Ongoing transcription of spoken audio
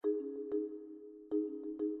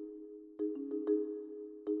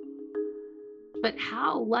but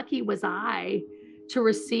how lucky was I to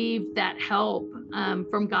receive that help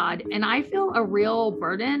from God? And I feel a real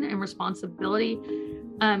burden and responsibility.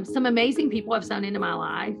 Some amazing people have sown into my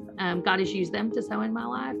life. God has used them to sow in my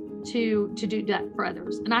life to do that for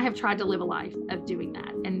others. And I have tried to live a life of doing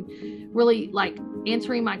that and really like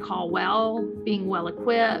answering my call well, being well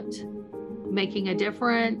equipped, making a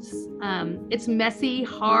difference. It's messy,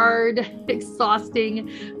 hard,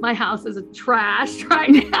 exhausting. My house is a trash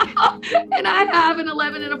right now. And I have an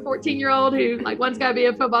 11 and a 14-year-old who like one's got to be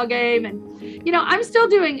at a football game. And, I'm still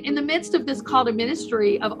doing in the midst of this call to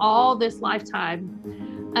ministry of all this lifetime.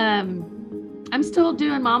 I'm still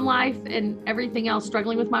doing mom life and everything else,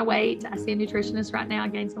 struggling with my weight. I see a nutritionist right now. I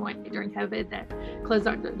gained some weight during COVID that clothes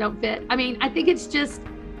don't fit. I mean, I think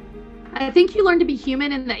you learn to be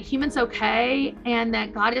human and that human's okay and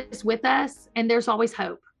that God is with us and there's always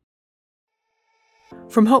hope.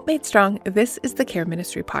 From Hope Made Strong, this is the Care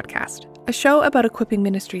Ministry Podcast, a show about equipping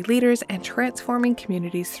ministry leaders and transforming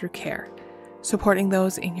communities through care. Supporting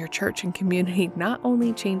those in your church and community not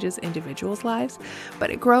only changes individuals' lives,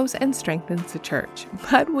 but it grows and strengthens the church.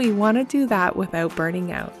 But we want to do that without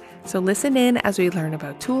burning out. So listen in as we learn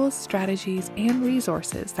about tools, strategies, and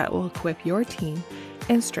resources that will equip your team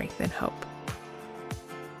and strengthen hope.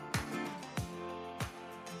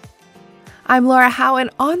 I'm Laura Howe, and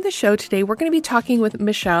on the show today, we're going to be talking with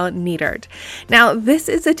Michelle Nietert. Now, this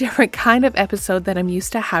is a different kind of episode than I'm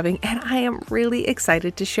used to having, and I am really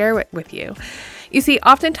excited to share it with you. You see,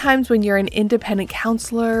 oftentimes when you're an independent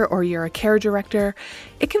counselor or you're a care director,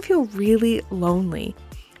 it can feel really lonely.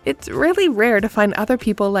 It's really rare to find other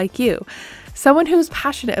people like you. Someone who's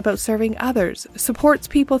passionate about serving others, supports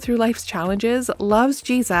people through life's challenges, loves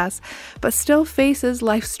Jesus, but still faces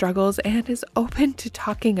life struggles and is open to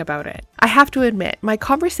talking about it. I have to admit, my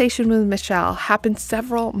conversation with Michelle happened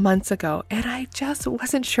several months ago, and I just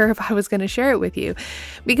wasn't sure if I was going to share it with you.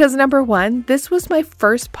 Because number one, this was my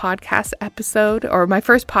first podcast episode or my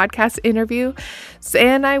first podcast interview,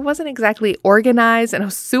 and I wasn't exactly organized and I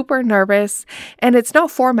was super nervous, and it's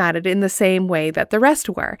not formatted in the same way that the rest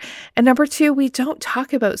were. And number two, we don't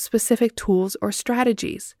talk about specific tools or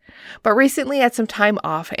strategies. But recently I had some time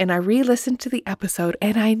off and I re-listened to the episode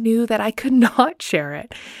and I knew that I could not share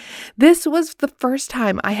it. This was the first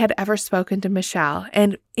time I had ever spoken to Michelle,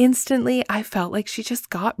 and instantly I felt like she just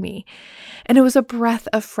got me. And it was a breath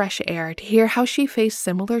of fresh air to hear how she faced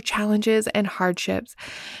similar challenges and hardships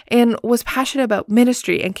and was passionate about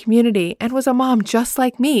ministry and community and was a mom just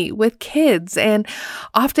like me with kids and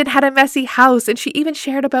often had a messy house, and she even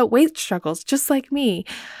shared about weight struggles just like me.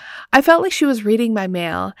 I felt like she was reading my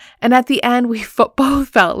mail, and at the end, we both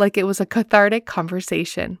felt like it was a cathartic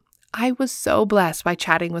conversation. I was so blessed by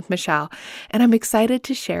chatting with Michelle, and I'm excited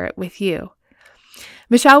to share it with you.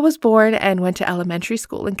 Michelle was born and went to elementary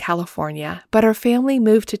school in California, but her family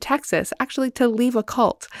moved to Texas, actually to leave a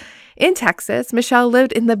cult. In Texas, Michelle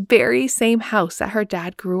lived in the very same house that her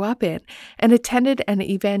dad grew up in and attended an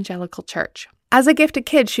evangelical church. As a gifted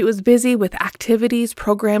kid, she was busy with activities,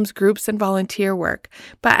 programs, groups, and volunteer work.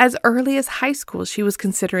 But as early as high school, she was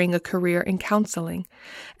considering a career in counseling.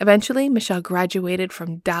 Eventually, Michelle graduated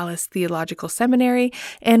from Dallas Theological Seminary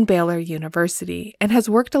and Baylor University and has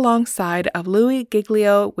worked alongside of Louis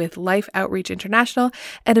Giglio with Life Outreach International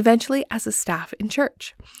and eventually as a staff in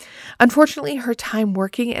church. Unfortunately, her time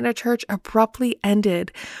working in a church abruptly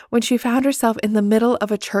ended when she found herself in the middle of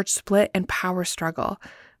a church split and power struggle.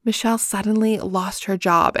 Michelle suddenly lost her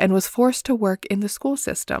job and was forced to work in the school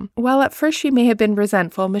system. While at first she may have been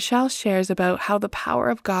resentful, Michelle shares about how the power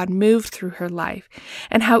of God moved through her life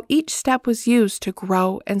and how each step was used to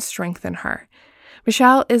grow and strengthen her.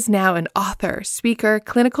 Michelle is now an author, speaker,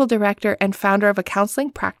 clinical director, and founder of a counseling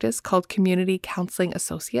practice called Community Counseling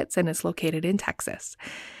Associates and is located in Texas.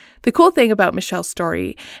 The cool thing about Michelle's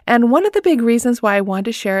story, and one of the big reasons why I want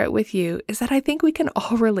to share it with you, is that I think we can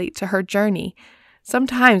all relate to her journey.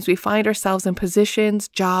 Sometimes we find ourselves in positions,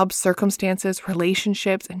 jobs, circumstances,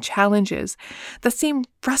 relationships, and challenges that seem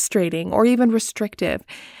frustrating or even restrictive.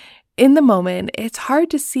 In the moment, it's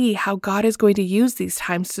hard to see how God is going to use these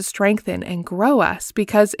times to strengthen and grow us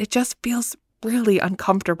because it just feels really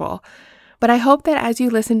uncomfortable. But I hope that as you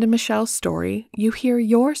listen to Michelle's story, you hear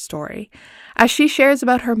your story. As she shares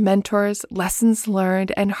about her mentors, lessons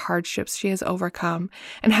learned, and hardships she has overcome,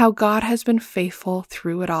 and how God has been faithful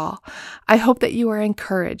through it all, I hope that you are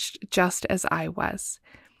encouraged just as I was.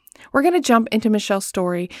 We're going to jump into Michelle's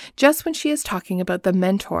story just when she is talking about the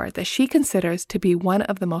mentor that she considers to be one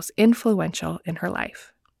of the most influential in her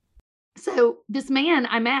life. So this man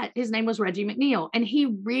I met, his name was Reggie McNeil, and he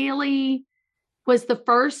really was the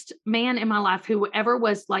first man in my life who ever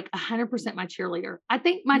was like 100% my cheerleader. I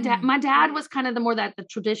think my dad was kind of the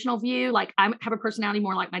traditional view. Like I have a personality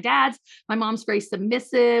more like my dad's. My mom's very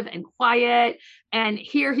submissive and quiet. And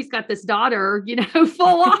here he's got this daughter,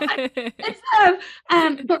 full on.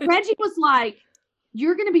 But Reggie was like,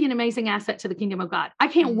 you're going to be an amazing asset to the kingdom of God. I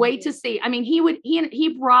can't wait to see. I mean,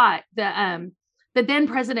 he brought the then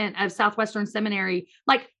president of Southwestern Seminary,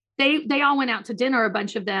 like, they all went out to dinner, a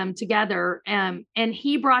bunch of them together. And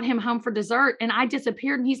he brought him home for dessert, and I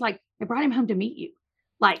disappeared. And he's like, I brought him home to meet you.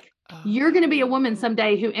 Like, you're going to be a woman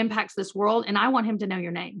someday who impacts this world. And I want him to know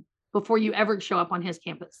your name before you ever show up on his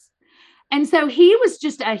campus. And so he was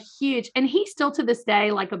just and he still to this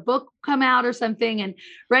day, like a book come out or something. And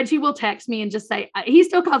Reggie will text me and just say, he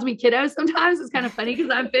still calls me kiddo sometimes. It's kind of funny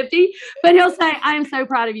because I'm 50, but he'll say, I am so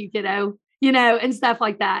proud of you, kiddo. And stuff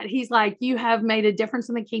like that. He's like, you have made a difference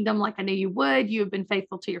in the kingdom like I knew you would. You have been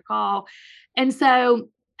faithful to your call. And so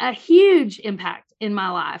a huge impact in my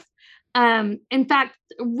life. In fact,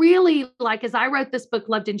 really, like, as I wrote this book,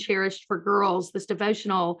 Loved and Cherished for Girls, this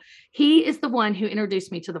devotional, he is the one who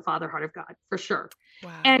introduced me to the Father Heart of God, for sure.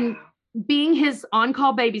 Wow. And being his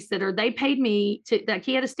on-call babysitter, they paid me like,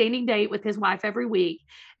 he had a standing date with his wife every week,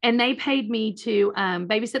 and they paid me to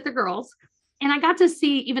babysit the girls. And I got to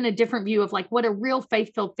see even a different view of like what a real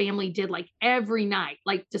faith-filled family did, like every night,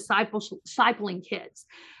 like discipling kids.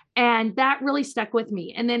 And that really stuck with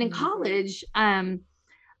me. And then in college,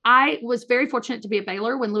 I was very fortunate to be at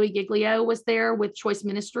Baylor when Louis Giglio was there with Choice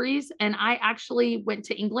Ministries. And I actually went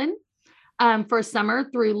to England for a summer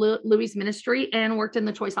through Louis' ministry and worked in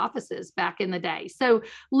the Choice offices back in the day. So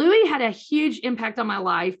Louis had a huge impact on my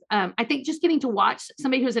life. I think just getting to watch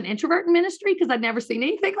somebody who's an introvert in ministry, because I'd never seen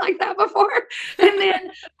anything like that before. And then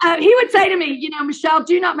he would say to me, Michelle,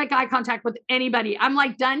 do not make eye contact with anybody. I'm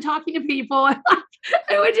like done talking to people.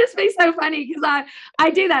 It would just be so funny because I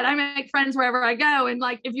do that. I make friends wherever I go. And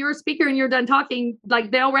like, if you're a speaker and you're done talking, like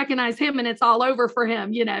they'll recognize him and it's all over for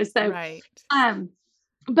him, so, right.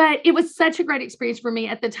 But it was such a great experience for me.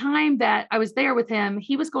 At the time that I was there with him,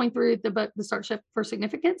 he was going through the book, The Stewardship for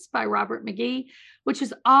Significance by Robert McGee, which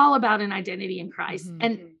is all about an identity in Christ. Mm-hmm.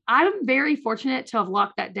 And I'm very fortunate to have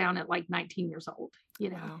locked that down at like 19 years old,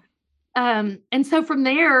 Wow. And so from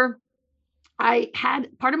there, I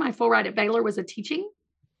had part of my full ride at Baylor was a teaching.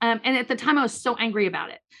 And at the time I was so angry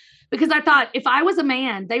about it because I thought if I was a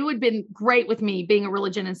man, they would have been great with me being a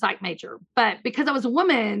religion and psych major. But because I was a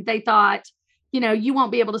woman, they thought, you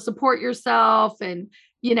won't be able to support yourself. And,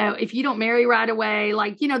 if you don't marry right away,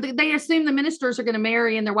 like, they assume the ministers are going to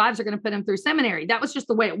marry and their wives are going to put them through seminary. That was just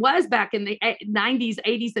the way it was back in the 90s,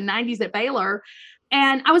 80s and 90s at Baylor.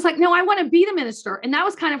 And I was like, no, I want to be the minister. And that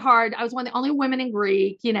was kind of hard. I was one of the only women in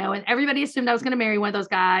Greek, and everybody assumed I was going to marry one of those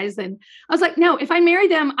guys. And I was like, no, if I marry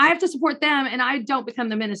them, I have to support them and I don't become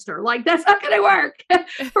the minister. Like, that's not going to work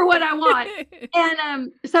for what I want.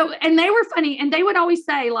 And they were funny. And they would always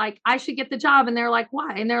say like, I should get the job. And they're like,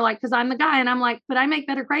 why? And they're like, cause I'm the guy. And I'm like, but I make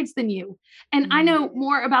better grades than you. And I know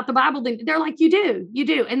more about the Bible than they're like, you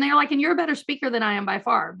do. And they're like, and you're a better speaker than I am by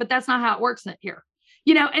far, but that's not how it works here.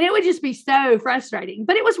 And it would just be so frustrating,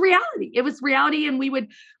 but it was reality. It was reality. And we would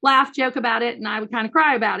laugh, joke about it. And I would kind of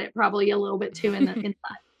cry about it probably a little bit too inside.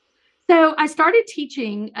 So I started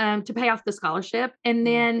teaching to pay off the scholarship. And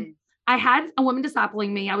then I had a woman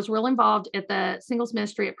discipling me. I was real involved at the singles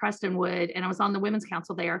ministry at Prestonwood, and I was on the women's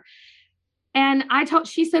council there. And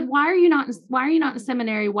she said, why are you not in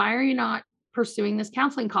seminary? Why are you not pursuing this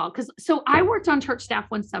counseling call? So I worked on church staff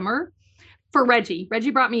one summer for Reggie. Reggie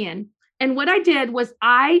brought me in. And what I did was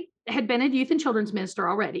I had been a youth and children's minister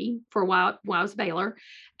already for a while I was Baylor.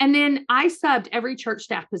 And then I subbed every church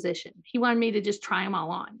staff position. He wanted me to just try them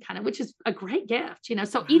all on kind of, which is a great gift,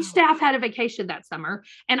 So wow. Each staff had a vacation that summer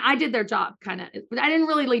and I did their job kind of. I didn't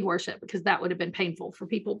really lead worship because that would have been painful for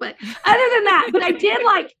people. But other than that, but I did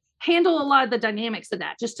like handle a lot of the dynamics of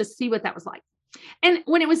that just to see what that was like. And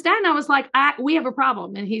when it was done, I was like, we have a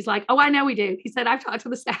problem. And he's like, oh, I know we do. He said, I've talked to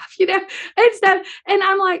the staff, and stuff. And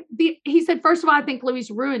I'm like, he said, first of all, I think Louis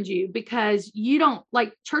ruined you because you don't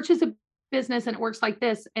like church is a business and it works like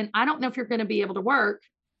this. And I don't know if you're going to be able to work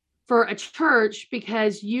for a church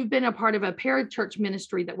because you've been a part of a parachurch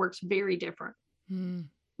ministry that works very different.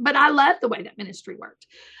 But I love the way that ministry worked.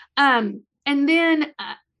 And then,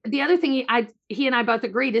 the other thing he and I both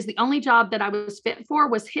agreed is the only job that I was fit for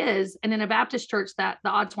was his, and in a Baptist church that the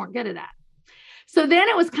odds weren't good at that. So then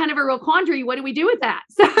it was kind of a real quandary. What do we do with that?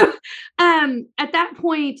 So at that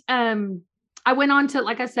point, I went on to,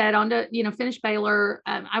 like I said, finish Baylor.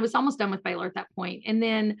 I was almost done with Baylor at that point. And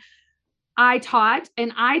then I taught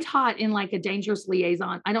in like a dangerous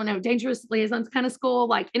liaison. I don't know, dangerous liaisons kind of school,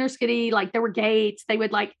 like inner city, like there were gates. They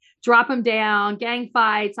would like drop them down, gang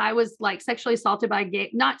fights. I was like sexually assaulted by a gang,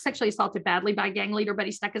 not sexually assaulted badly by a gang leader, but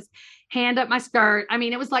he stuck his hand up my skirt. I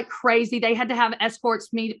mean, it was like crazy. They had to have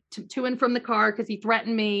escorts me to and from the car because he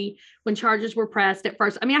threatened me when charges were pressed at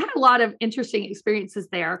first. I mean, I had a lot of interesting experiences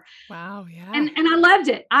there. Wow. Yeah. And I loved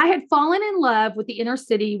it. I had fallen in love with the inner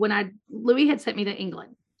city when Louis had sent me to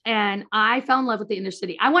England. And I fell in love with the inner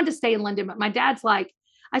city. I wanted to stay in London, but my dad's like,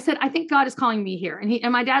 I said, I think God is calling me here.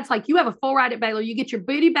 And my dad's like, you have a full ride at Baylor. You get your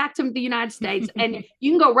booty back to the United States and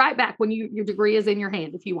you can go right back when your degree is in your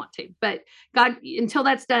hand if you want to. But God, until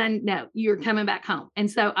that's done, no, you're coming back home. And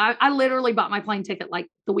so I literally bought my plane ticket like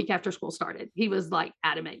the week after school started. He was like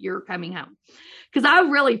adamant, you're coming home. Because I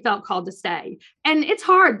really felt called to stay. And it's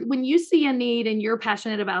hard when you see a need and you're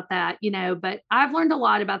passionate about that, but I've learned a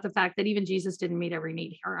lot about the fact that even Jesus didn't meet every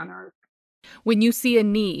need here on earth. When you see a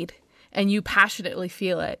need and you passionately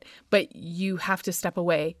feel it, but you have to step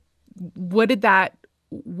away, how did that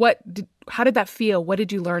feel? What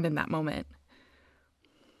did you learn in that moment?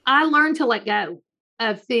 I learned to let go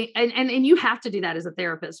of things, and you have to do that as a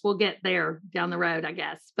therapist. We'll get there down the road, I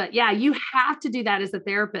guess. But yeah, you have to do that as a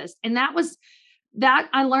therapist. And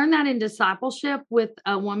I learned that in discipleship with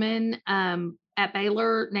a woman at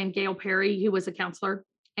Baylor named Gail Perry, who was a counselor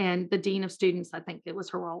and the dean of students. I think it was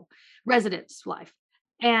her role, residence life.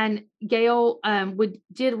 And Gail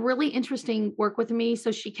did really interesting work with me.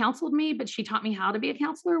 So she counseled me, but she taught me how to be a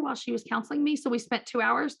counselor while she was counseling me. So we spent 2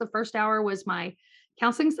 hours. The first hour was my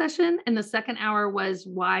counseling session, and the second hour was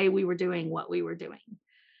why we were doing what we were doing.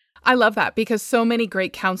 I love that because so many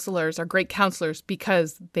great counselors are great counselors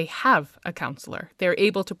because they have a counselor. They're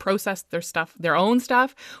able to process their own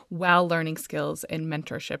stuff, while learning skills and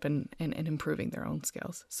mentorship and improving their own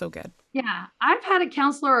skills. So good. Yeah. I've had a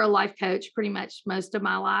counselor or a life coach pretty much most of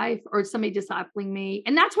my life, or somebody discipling me.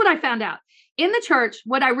 And that's what I found out. In the church,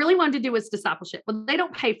 what I really wanted to do was discipleship. Well, they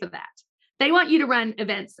don't pay for that. They want you to run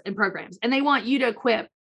events and programs, and they want you to equip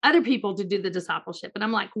other people to do the discipleship. And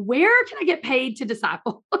I'm like, where can I get paid to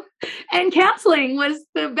disciple? And counseling was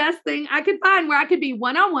the best thing I could find, where I could be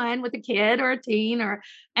one-on-one with a kid or a teen or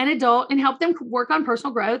an adult and help them work on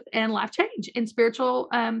personal growth and life change and spiritual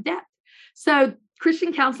depth. So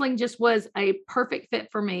Christian counseling just was a perfect fit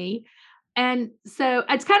for me. And so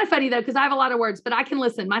it's kind of funny though, because I have a lot of words, but I can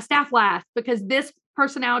listen. My staff laugh because this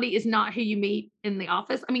personality is not who you meet in the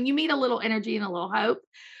office. I mean, you meet a little energy and a little hope,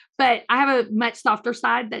 but I have a much softer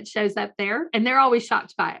side that shows up there. And they're always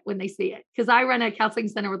shocked by it when they see it, because I run a counseling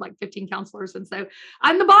center with like 15 counselors. And so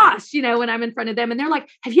I'm the boss, when I'm in front of them, and they're like,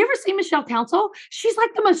 have you ever seen Michelle counsel? She's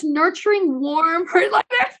like the most nurturing, warm person. Like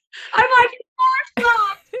that. I'm like,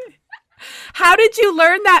 shocked. How did you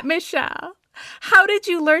learn that, Michelle? How did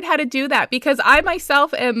you learn how to do that? Because I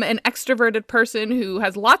myself am an extroverted person who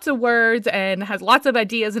has lots of words and has lots of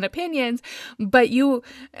ideas and opinions, but you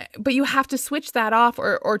have to switch that off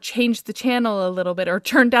or change the channel a little bit or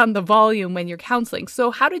turn down the volume when you're counseling.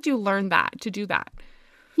 So how did you learn to do that?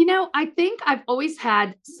 I think I've always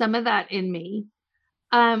had some of that in me.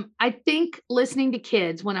 I think listening to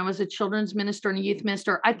kids when I was a children's minister and a youth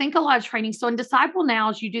minister, I think a lot of training. So in Disciple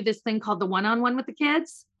Nows, you do this thing called the one-on-one with the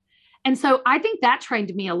kids. And so I think that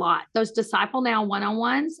trained me a lot, those Disciple Now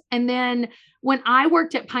one-on-ones. And then when I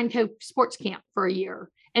worked at Pine Cove Sports Camp for a year,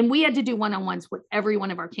 and we had to do one-on-ones with every one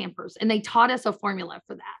of our campers, and they taught us a formula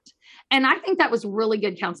for that. And I think that was really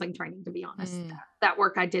good counseling training, to be honest, that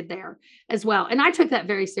work I did there as well. And I took that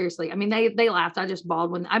very seriously. I mean, they laughed. I just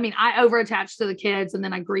bawled I over-attached to the kids, and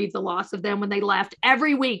then I grieved the loss of them when they left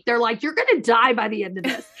every week. They're like, you're going to die by the end of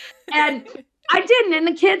this. And I didn't. And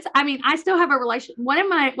the kids, I still have a relation.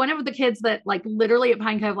 One of the kids that like literally at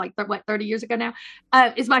Pine Cove, 30 years ago now,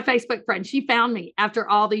 is my Facebook friend. She found me after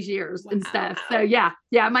all these years and stuff. So yeah.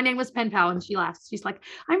 My name was Pen Pal, and she laughs. She's like,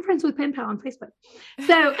 I'm friends with Pen Pal on Facebook.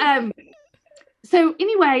 So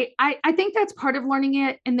anyway, I think that's part of learning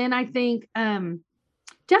it. And then I think,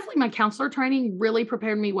 definitely my counselor training really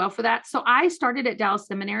prepared me well for that. So I started at Dallas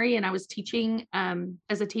Seminary, and I was teaching,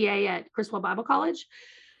 as a TA at Criswell Bible College.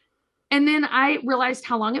 And then I realized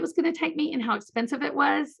how long it was going to take me and how expensive it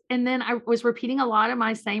was. And then I was repeating a lot of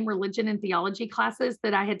my same religion and theology classes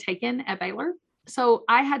that I had taken at Baylor. So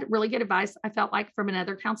I had really good advice, I felt like, from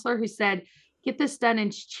another counselor who said, get this done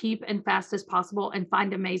as cheap and fast as possible and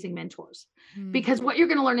find amazing mentors. Because what you're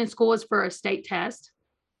going to learn in school is for a state test.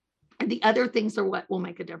 And the other things are what will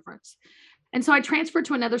make a difference. And so I transferred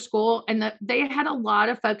to another school, and they had a lot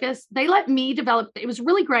of focus. They let me develop. It was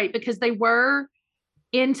really great because they were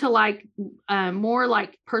into like more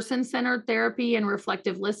like person-centered therapy and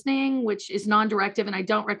reflective listening, which is non-directive. And I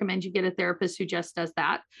don't recommend you get a therapist who just does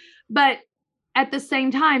that. But at the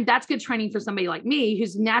same time, that's good training for somebody like me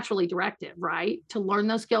who's naturally directive, right? To learn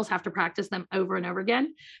those skills, have to practice them over and over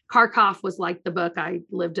again. Kharkov was like the book I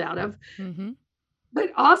lived out of. Mm-hmm.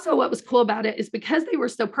 But also what was cool about it is because they were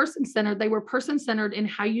so person-centered, they were person-centered in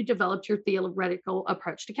how you developed your theoretical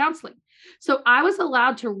approach to counseling. So I was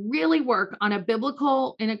allowed to really work on a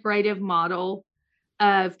biblical integrative model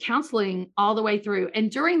of counseling all the way through. And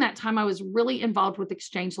during that time, I was really involved with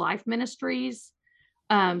Exchange Life Ministries.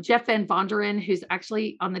 Jeff Van Vonderen, who's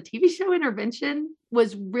actually on the TV show Intervention,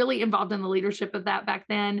 was really involved in the leadership of that back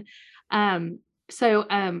then.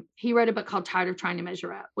 So he wrote a book called Tired of Trying to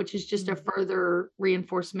Measure Up, which is just a further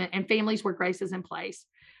reinforcement, and Families Where Grace is in Place.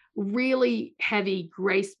 Really heavy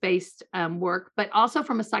grace-based work, but also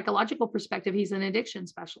from a psychological perspective, he's an addiction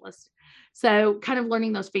specialist. So kind of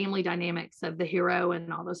learning those family dynamics of the hero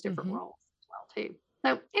and all those different roles as well too.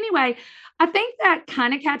 So anyway, I think that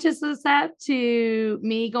kind of catches us up to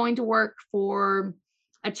me going to work for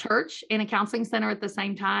a church and a counseling center at the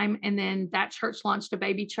same time. And then that church launched a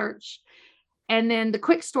baby church. And then the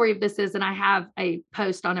quick story of this is, and I have a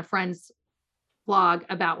post on a friend's blog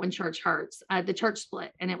about when church hurts, the church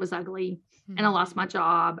split and it was ugly and I lost my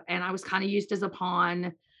job and I was kind of used as a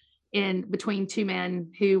pawn in between two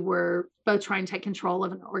men who were both trying to take control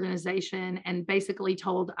of an organization, and basically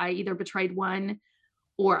told I either betrayed one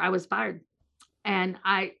or I was fired. And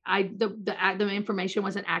the information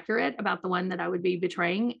wasn't accurate about the one that I would be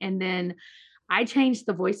betraying. And then I changed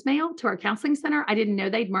the voicemail to our counseling center. I didn't know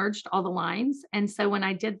they'd merged all the lines. And so when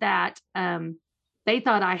I did that, they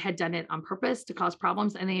thought I had done it on purpose to cause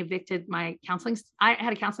problems, and they evicted my counseling. I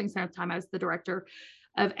had a counseling center at the time. I was the director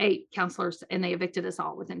of 8 counselors, and they evicted us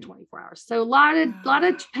all within 24 hours. So a lot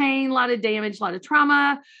of pain, a lot of damage, a lot of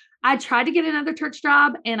trauma. I tried to get another church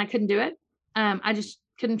job and I couldn't do it. I just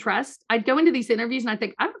couldn't trust. I'd go into these interviews and I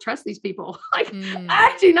think, I don't trust these people.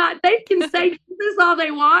 I do not. They can say this all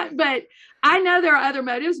they want, but I know there are other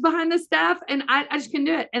motives behind this stuff, and I just couldn't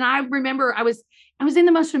do it. And I remember I was in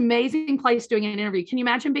the most amazing place doing an interview. Can you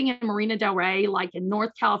imagine being in Marina Del Rey, like in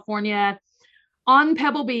North California, on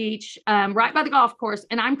Pebble Beach, right by the golf course,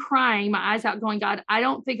 and I'm crying my eyes out going, God, I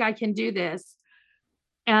don't think I can do this.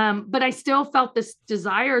 But I still felt this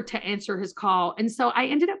desire to answer his call. And so I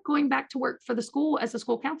ended up going back to work for the school as a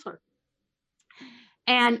school counselor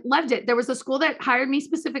and loved it. There was a school that hired me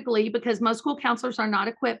specifically because most school counselors are not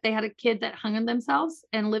equipped. They had a kid that hung themselves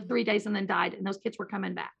and lived 3 days and then died, and those kids were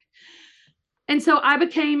coming back. And so I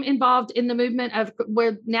became involved in the movement of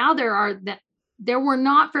where now there were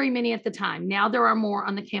not very many at the time. Now there are more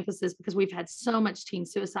on the campuses because we've had so much teen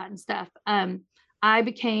suicide and stuff. I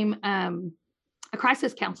became a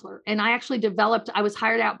crisis counselor, and I actually I was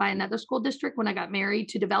hired out by another school district when I got married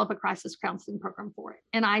to develop a crisis counseling program for it.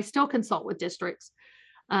 And I still consult with districts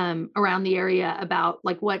around the area about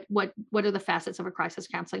like what are the facets of a crisis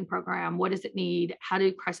counseling program? What does it need? How do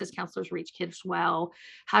crisis counselors reach kids well?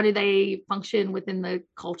 How do they function within the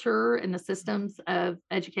culture and the systems of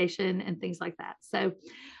education and things like that? So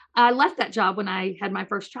I left that job when I had my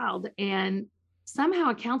first child, and somehow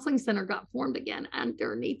a counseling center got formed again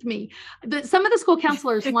underneath me. Some of the school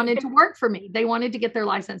counselors wanted to work for me. They wanted to get their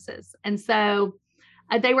licenses. And so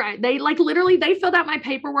they filled out my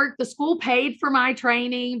paperwork. The school paid for my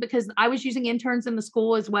training because I was using interns in the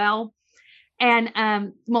school as well,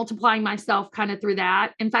 and multiplying myself kind of through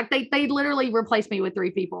that. In fact, they literally replaced me with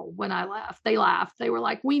 3 people when I left. They laughed. They were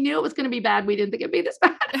like, we knew it was going to be bad. We didn't think it'd be this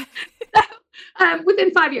bad.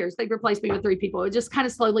 Within 5 years, they replaced me with 3 people. It just kind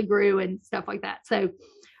of slowly grew and stuff like that. So,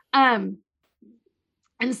 and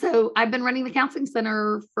so I've been running the counseling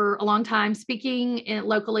center for a long time, speaking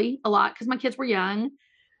locally a lot because my kids were young,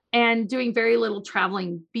 and doing very little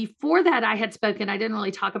traveling. Before that, I had spoken. I didn't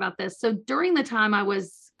really talk about this. So during the time I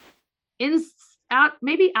was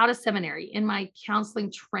out of seminary in my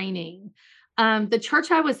counseling training, the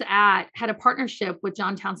church I was at had a partnership with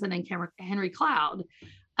John Townsend and Henry Cloud,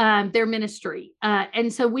 their ministry.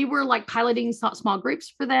 And so we were like piloting small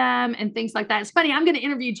groups for them and things like that. It's funny. I'm going to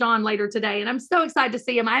interview John later today, and I'm so excited to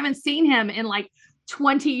see him. I haven't seen him in like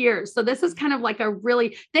 20 years. So this is kind of like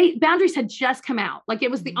Boundaries had just come out. Like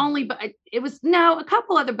it was the only, but a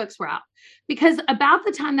couple other books were out, because about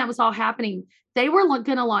the time that was all happening, they were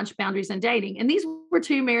going to launch Boundaries and Dating. And these were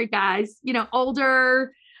 2 married guys,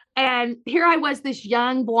 older. And here I was, this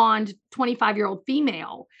young, blonde, 25-year-old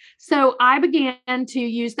female. So I began to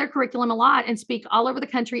use their curriculum a lot and speak all over the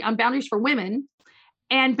country on boundaries for women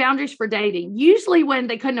and boundaries for dating, usually when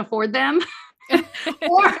they couldn't afford them.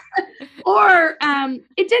 or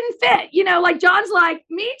it didn't fit, like John's like,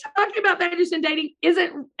 me talking about marriage and dating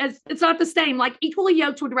it's not the same. Like Equally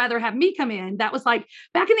Yoked would rather have me come in. That was like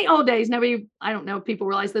back in the old days. I don't know if people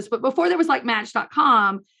realize this, but before there was like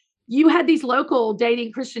Match.com, you had these local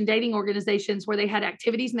Christian dating organizations where they had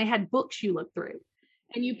activities and they had books you looked through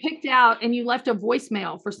and you picked out and you left a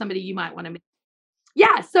voicemail for somebody you might want to meet.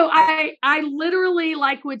 Yeah. So I literally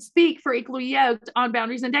would speak for Equally Yoked on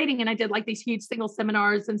boundaries and dating. And I did like these huge single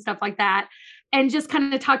seminars and stuff like that. And just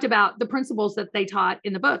kind of talked about the principles that they taught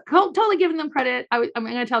in the book. Totally giving them credit. I'm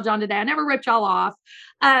going to tell John today, I never ripped y'all off.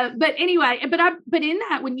 But anyway, but in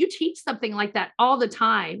that, when you teach something like that all the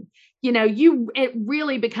time, it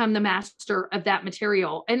really become the master of that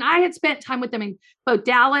material. And I had spent time with them in both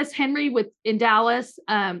Dallas, Henry in Dallas,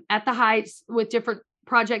 at the Heights with different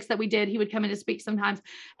projects that we did. He would come in to speak sometimes.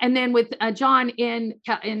 And then with John in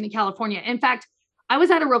California. In fact, I was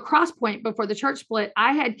at a real cross point before the church split.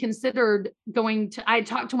 I had considered I had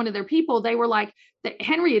talked to one of their people. They were like, that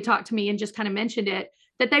Henry had talked to me and just kind of mentioned it,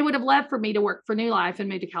 that they would have loved for me to work for New Life and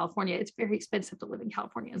move to California. It's very expensive to live in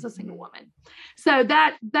California as a single woman. So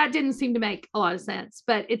that didn't seem to make a lot of sense,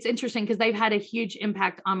 but it's interesting because they've had a huge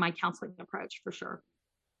impact on my counseling approach for sure.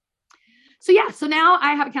 So now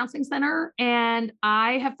I have a counseling center and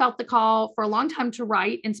I have felt the call for a long time to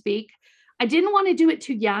write and speak. I didn't want to do it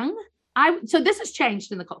too young. So this has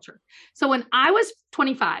changed in the culture. So when I was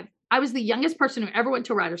 25, I was the youngest person who ever went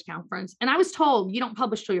to a writer's conference. And I was told, you don't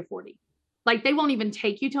publish till you're 40. Like they won't even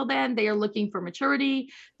take you till then. They are looking for maturity.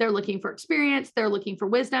 They're looking for experience. They're looking for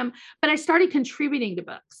wisdom. But I started contributing to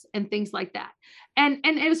books and things like that. And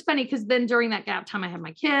it was funny because then during that gap time, I had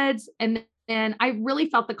my kids and I really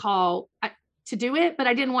felt the call to do it, but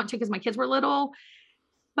I didn't want to because my kids were little.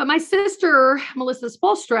 But my sister, Melissa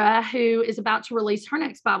Spolstra, who is about to release her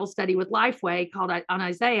next Bible study with Lifeway called On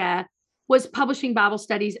Isaiah, was publishing Bible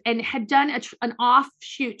studies and had done an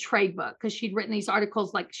offshoot trade book because she'd written these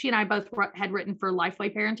articles, like she and I both had written for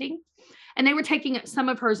Lifeway Parenting. And they were taking some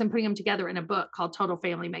of hers and putting them together in a book called Total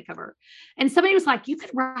Family Makeover. And somebody was like, you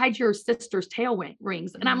could ride your sister's tail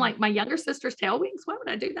rings. And I'm like, my younger sister's tail wings? Why would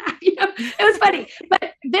I do that? It was funny.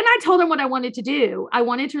 But then I told them what I wanted to do. I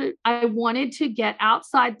wanted to get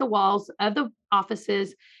outside the walls of the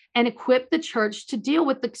offices and equip the church to deal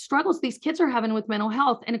with the struggles these kids are having with mental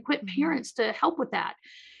health and equip parents to help with that.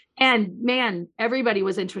 And man, everybody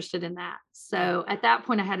was interested in that. So at that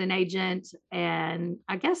point I had an agent, and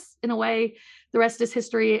I guess in a way, the rest is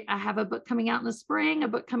history. I have a book coming out in the spring, a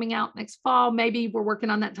book coming out next fall. Maybe we're working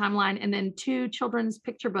on that timeline. And then 2 children's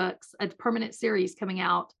picture books, a permanent series coming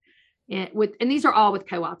out and these are all with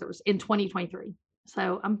co-authors in 2023.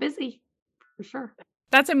 So I'm busy for sure.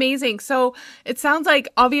 That's amazing. So it sounds like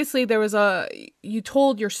obviously you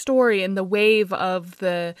told your story in the wave of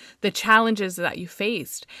the challenges that you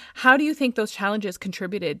faced. How do you think those challenges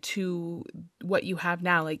contributed to what you have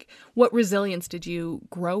now? Like what resilience did you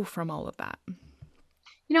grow from all of that?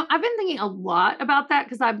 I've been thinking a lot about that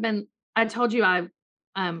because I told you I've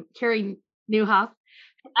Carey Nieuwhof.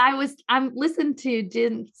 I'm listening to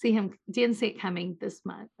Didn't See It Coming this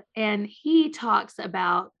month. And he talks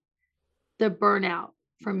about the burnout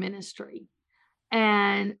from ministry.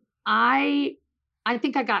 And I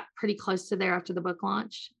think I got pretty close to there after the book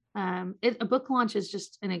launch. A book launch is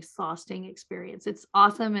just an exhausting experience. It's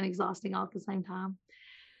awesome and exhausting all at the same time.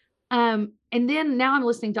 And then now I'm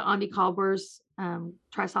listening to Andi Kalber's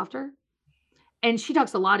Try Softer. And she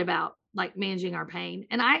talks a lot about like managing our pain.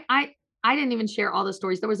 And I didn't even share all the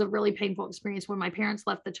stories. There was a really painful experience when my parents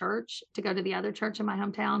left the church to go to the other church in my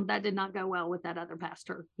hometown. That did not go well with that other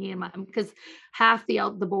pastor. Because half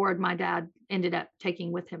the board my dad ended up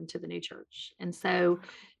taking with him to the new church.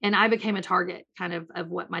 And I became a target kind of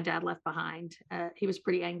what my dad left behind. He was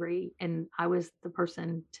pretty angry and I was the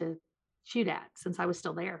person to shoot at since I was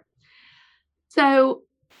still there. So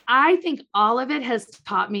I think all of it has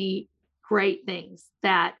taught me great things,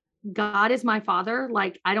 that God is my father.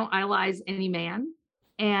 Like I don't idolize any man.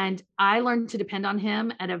 And I learned to depend on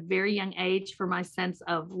him at a very young age for my sense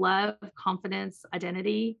of love, confidence,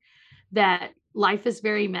 identity, that life is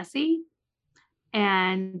very messy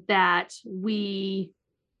and that we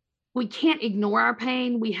can't ignore our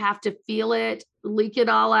pain. We have to feel it, leak it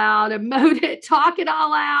all out, emote it, talk it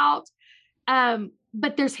all out.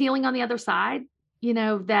 But there's healing on the other side,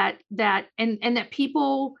 that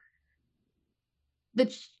people,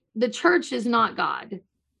 the church is not God.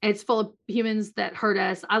 It's full of humans that hurt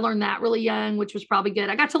us. I learned that really young, which was probably good.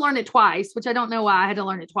 I got to learn it twice, which I don't know why I had to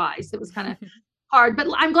learn it twice. It was kind of hard, but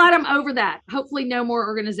I'm glad I'm over that. Hopefully no more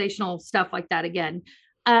organizational stuff like that again.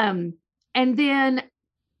 And then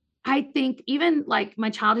I think even like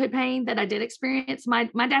my childhood pain that I did experience, my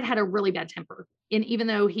dad had a really bad temper. And even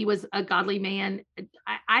though he was a godly man,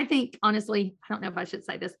 I think honestly, I don't know if I should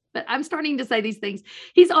say this, but I'm starting to say these things.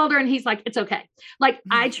 He's older and he's like, it's okay. Like,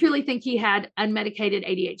 I truly think he had unmedicated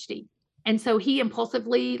ADHD. And so he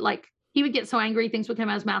impulsively, like, he would get so angry, things would come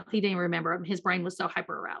out of his mouth. He didn't remember them. His brain was so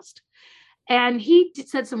hyper aroused. And he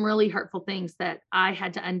said some really hurtful things that I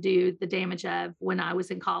had to undo the damage of when I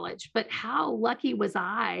was in college. But how lucky was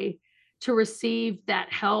I to receive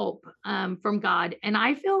that help from God? And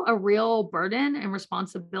I feel a real burden and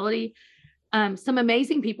responsibility. Some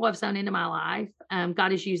amazing people have sown into my life.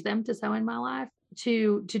 God has used them to sow in my life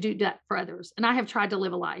to do that for others. And I have tried to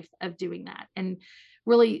live a life of doing that and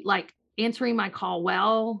really like answering my call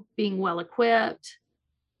well, being well equipped,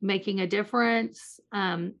 making a difference.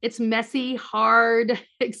 It's messy, hard,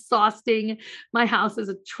 exhausting. My house is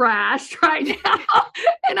a trash right now.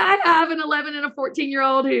 And I have an 11 and a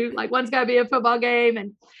 14-year-old who like one's got to be a football game.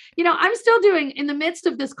 And, I'm still doing in the midst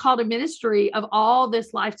of this call to ministry of all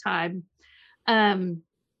this lifetime.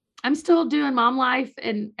 I'm still doing mom life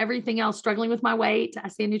and everything else, struggling with my weight. I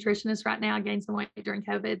see a nutritionist right now. I gained some weight during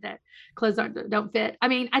COVID that clothes don't fit. I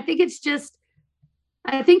mean, I think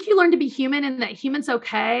you learn to be human and that human's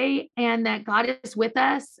okay and that God is with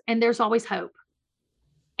us and there's always hope.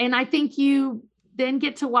 And I think you then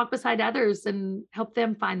get to walk beside others and help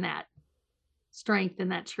them find that strength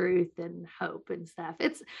and that truth and hope and stuff.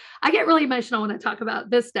 I get really emotional when I talk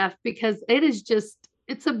about this stuff because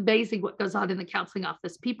it's amazing what goes on in the counseling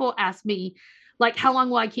office. People ask me, like, how long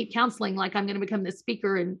will I keep counseling? Like, I'm going to become this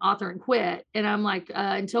speaker and author and quit. And I'm like,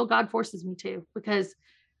 until God forces me to, because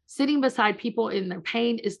sitting beside people in their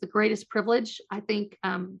pain is the greatest privilege. I think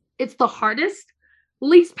it's the hardest,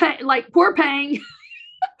 least pay, like poor paying,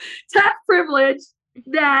 tough privilege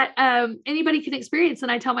that anybody can experience.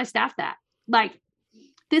 And I tell my staff that, like,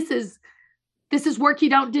 this is work you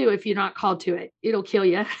don't do if you're not called to it. It'll kill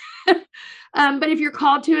you. But if you're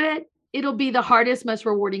called to it, it'll be the hardest, most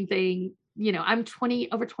rewarding thing. I'm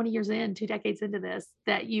over 20 years in, 2 decades into this,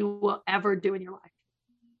 that you will ever do in your life.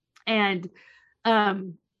 And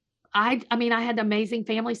I mean, I had amazing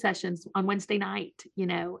family sessions on Wednesday night,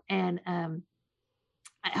 and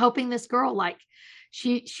helping this girl, like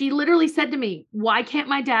she literally said to me, why can't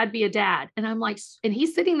my dad be a dad? And I'm like, and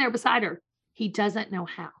he's sitting there beside her. He doesn't know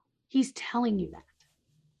how. He's telling you that,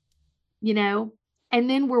 and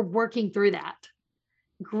then we're working through that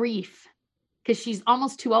grief because she's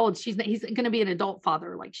almost too old. He's going to be an adult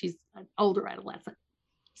father. Like she's an older adolescent.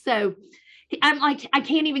 So I'm like, I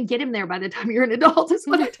can't even get him there by the time you're an adult is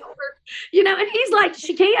what I told her, and he's like,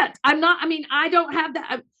 she can't. I don't have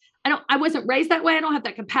that. I wasn't raised that way. I don't have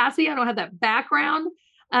that capacity. I don't have that background.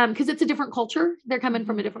 Cause it's a different culture. They're coming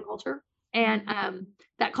from a different culture. And,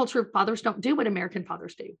 that culture, fathers don't do what American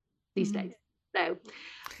fathers do these days. So,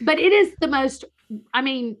 but it is the most, I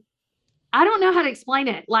don't know how to explain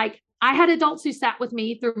it. Like I had adults who sat with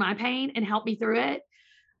me through my pain and helped me through it.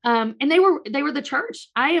 And they were the church.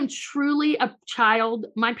 I am truly a child.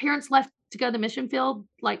 My parents left to go to the mission field,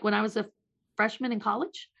 like when I was a freshman in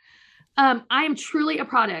college. I am truly a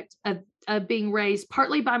product of being raised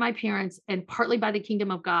partly by my parents and partly by the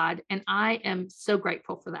kingdom of God. And I am so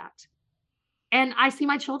grateful for that. And I see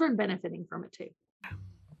my children benefiting from it too.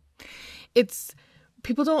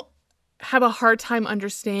 People don't have a hard time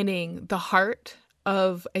understanding the heart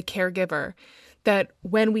of a caregiver, that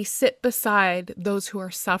when we sit beside those who are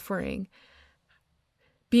suffering,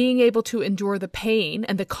 being able to endure the pain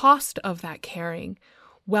and the cost of that caring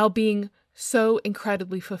while being so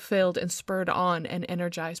incredibly fulfilled and spurred on and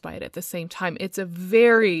energized by it at the same time. It's a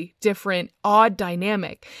very different, odd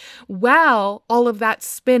dynamic. While all of that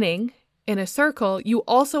spinning in a circle, you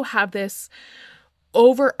also have this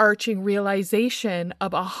overarching realization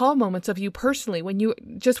of aha moments of you personally. When you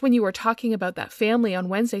were talking about that family on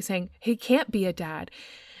Wednesday saying, he can't be a dad.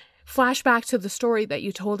 Flashback to the story that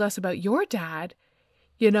you told us about your dad.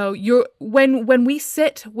 When we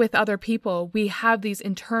sit with other people, we have these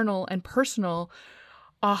internal and personal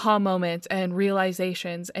aha moments and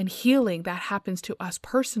realizations and healing that happens to us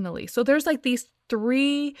personally. So there's like these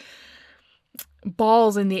 3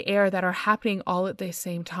 balls in the air that are happening all at the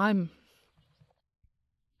same time.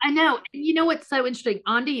 I know. You know what's so interesting?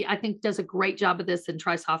 Andi, I think, does a great job of this in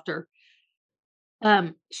Try Softer.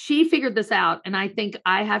 She figured this out. And I think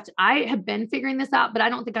I have been figuring this out, but I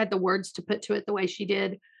don't think I had the words to put to it the way she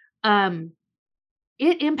did. It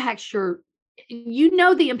impacts the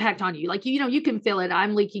impact on you. Like, you can feel it.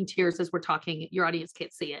 I'm leaking tears as we're talking. Your audience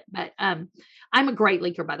can't see it, but I'm a great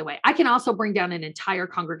leaker, by the way. I can also bring down an entire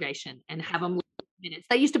congregation and have them leak minutes.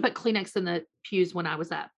 They used to put Kleenex in the pews when I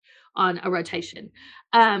was up. on a rotation.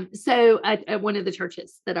 So at one of the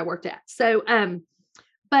churches that I worked at. So,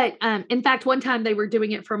 but in fact, one time they were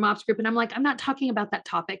doing it for a MOPS group and I'm like, I'm not talking about that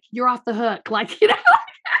topic. You're off the hook. Like, you know,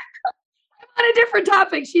 on a different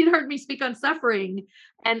topic. She had heard me speak on suffering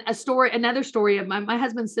and another story of my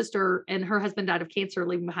husband's sister and her husband died of cancer,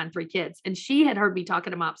 leaving behind 3 kids. And she had heard me talk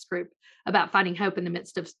at a MOPS group about finding hope in the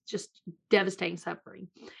midst of just devastating suffering.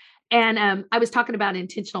 And I was talking about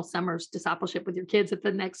intentional summers discipleship with your kids at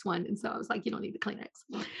the next one. And so I was like, you don't need the Kleenex.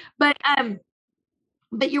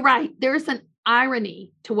 But you're right. There's an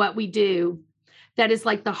irony to what we do that is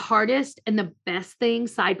like the hardest and the best thing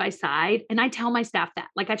side by side. And I tell my staff that,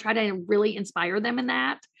 like, I try to really inspire them in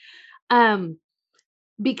that,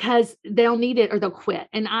 because they'll need it or they'll quit.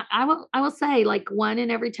 And I will say, like, 1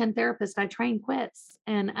 in every 10 therapists I train quits.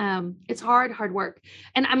 And it's hard work.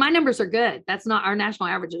 And my numbers are good. That's not, our national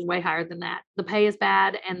average is way higher than that. The pay is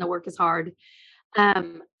bad and the work is hard.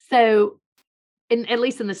 So at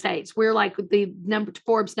least in the States, we're like the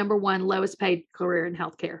Forbes #1 lowest paid career in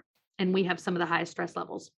healthcare. And we have some of the highest stress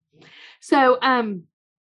levels. So,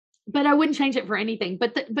 but I wouldn't change it for anything.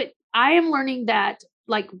 But I am learning that,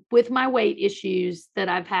 like, with my weight issues that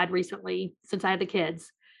I've had recently since I had the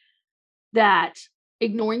kids, that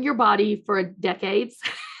ignoring your body for decades.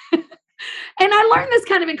 And I learned this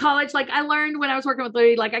kind of in college. Like, I learned when I was working with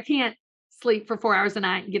Louis, like, I can't sleep for 4 hours a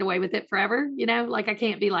night and get away with it forever. You know, like, I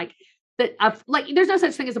can't be like that. Like, there's no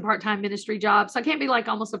such thing as a part-time ministry job. So I can't be like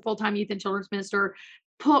almost a full-time youth and children's minister,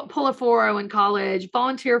 pull a 4.0 in college,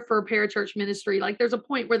 volunteer for parachurch ministry. Like, there's a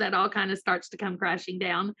point where that all kind of starts to come crashing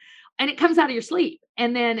down and it comes out of your sleep.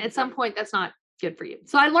 And then at some point that's not good for you.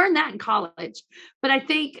 So I learned that in college, but I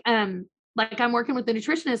think, like, I'm working with the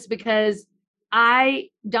nutritionist because I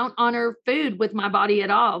don't honor food with my body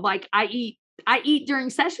at all. Like, I eat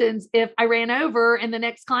during sessions. If I ran over and the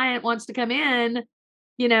next client wants to come in,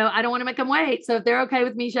 you know, I don't want to make them wait. So if they're okay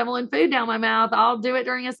with me shoveling food down my mouth, I'll do it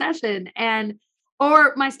during a session.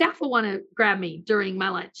 Or my staff will want to grab me during my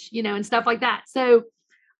lunch, you know, and stuff like that. So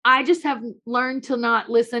I just have learned to not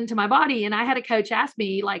listen to my body. And I had a coach ask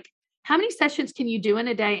me, like, how many sessions can you do in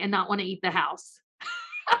a day and not want to eat the house?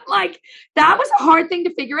 Like, that was a hard thing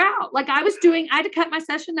to figure out. Like, I had to cut my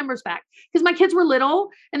session numbers back because my kids were little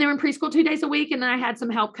and they were in preschool 2 days a week. And then I had some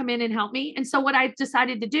help come in and help me. And so what I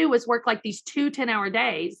decided to do was work like these 2 10-hour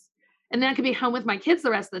days. And then I could be home with my kids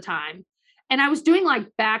the rest of the time. And I was doing like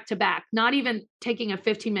back to back, not even taking a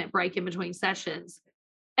 15-minute break in between sessions.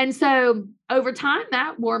 And so over time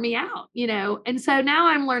that wore me out, you know? And so now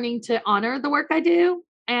I'm learning to honor the work I do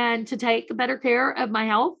and to take better care of my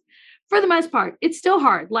health. For the most part, it's still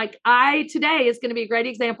hard. Like, today is going to be a great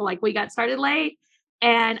example. Like, we got started late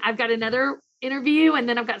and I've got another interview and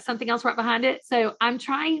then I've got something else right behind it. So I'm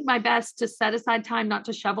trying my best to set aside time, not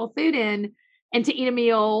to shovel food in and to eat a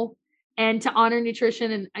meal and to honor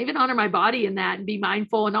nutrition and even honor my body in that and be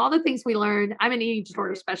mindful and all the things we learned. I'm an eating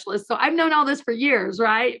disorder specialist, so I've known all this for years,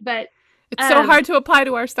 right? But it's so hard to apply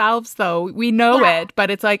to ourselves, though. We know it, but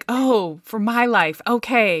it's like, oh, for my life.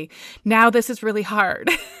 Okay, now this is really hard.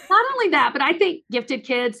 Not only that, but I think gifted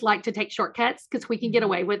kids like to take shortcuts because we can get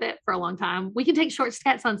away with it for a long time. We can take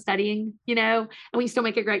shortcuts on studying, you know, and we still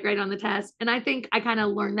make a great grade on the test. And I think I kind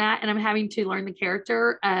of learned that, and I'm having to learn the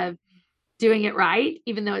character of doing it right,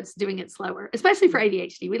 even though it's doing it slower, especially for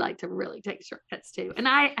ADHD. We like to really take shortcuts too. And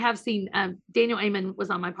I have seen, Daniel Amen was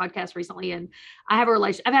on my podcast recently, and I've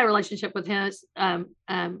had a relationship with his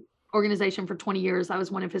organization for 20 years. I was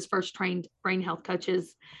one of his first trained brain health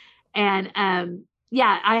coaches. And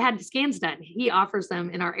I had scans done. He offers them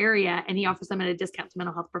in our area and he offers them at a discount to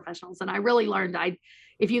mental health professionals. And I really learned,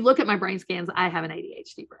 if you look at my brain scans, I have an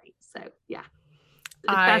ADHD brain. So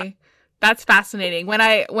yeah. That's fascinating. When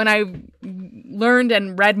I learned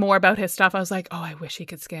and read more about his stuff, I was like, oh, I wish he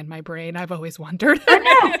could scan my brain. I've always wondered. I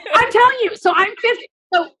know. I'm telling you. So I'm 50.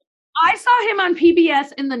 So I saw him on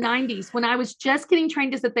PBS in the 90s when I was just getting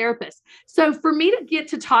trained as a therapist. So for me to get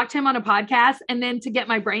to talk to him on a podcast and then to get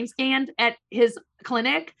my brain scanned at his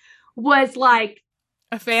clinic was like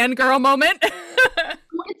a fangirl moment.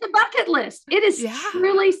 It's a bucket list. It is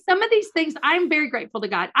truly some of these things. I'm very grateful to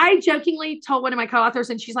God. I jokingly told one of my co-authors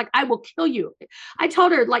and she's like, I will kill you. I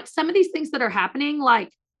told her, like, some of these things that are happening,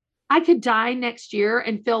 like, I could die next year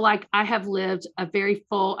and feel like I have lived a very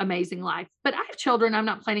full, amazing life, but I have children. I'm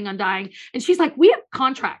not planning on dying. And she's like, we have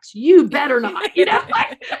contracts. You better not, you know,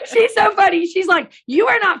 like, she's so funny. She's like, you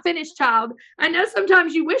are not finished, child. I know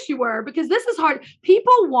sometimes you wish you were, because this is hard.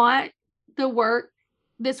 People want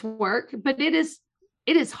this work, but it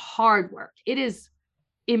is hard work. It is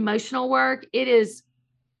emotional work. It is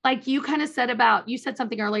like you kind of said you said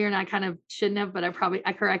something earlier and I kind of shouldn't have, but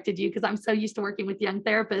I corrected you because I'm so used to working with young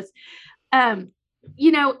therapists.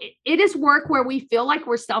 It is work where we feel like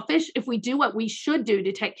we're selfish if we do what we should do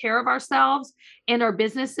to take care of ourselves and our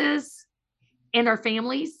businesses and our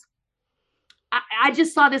families. I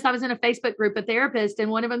just saw this. I was in a Facebook group of therapists, and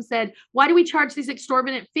one of them said, why do we charge these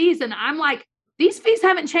exorbitant fees? And I'm like, these fees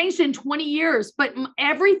haven't changed in 20 years, but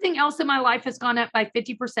everything else in my life has gone up by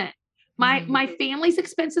 50%. My family's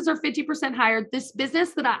expenses are 50% higher. This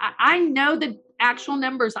business that I know the actual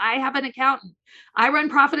numbers. I have an accountant. I run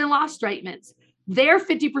profit and loss statements. They're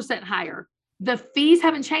 50% higher. The fees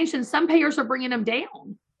haven't changed, and some payers are bringing them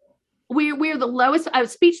down. We're the lowest. A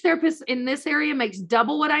speech therapist in this area makes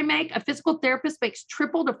double what I make. A physical therapist makes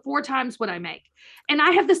triple to 4 times what I make. And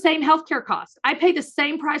I have the same healthcare costs. I pay the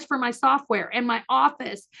same price for my software and my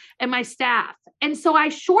office and my staff. And so I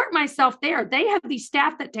short myself there. They have these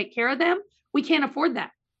staff that take care of them. We can't afford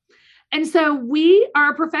that. And so we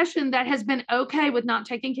are a profession that has been okay with not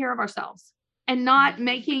taking care of ourselves and not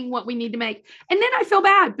making what we need to make. And then I feel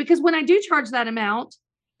bad because when I do charge that amount,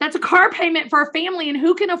 that's a car payment for a family, and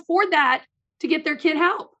who can afford that to get their kid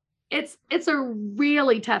help? It's a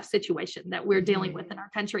really tough situation that we're dealing with in our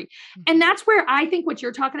country. And that's where I think what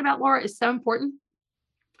you're talking about, Laura, is so important.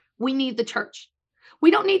 We need the church. We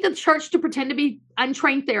don't need the church to pretend to be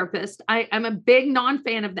untrained therapists. I'm a big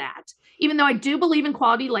non-fan of that, even though I do believe in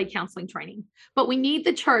quality lay counseling training. But we need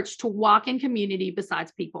the church to walk in community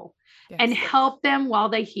besides people and help them while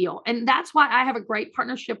they heal. And that's why I have a great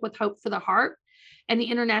partnership with Hope for the Heart and the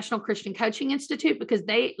International Christian Coaching Institute, because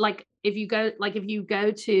they if you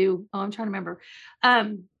go to, I'm trying to remember.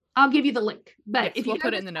 I'll give you the link, but if you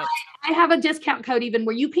put it in the notes, I have a discount code even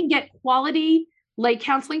where you can get quality lay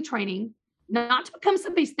counseling training, not to become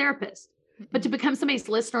somebody's therapist, but to become somebody's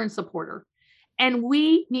listener and supporter. And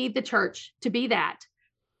we need the church to be that,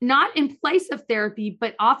 not in place of therapy,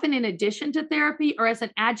 but often in addition to therapy or as an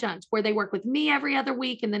adjunct where they work with me every other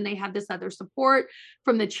week. And then they have this other support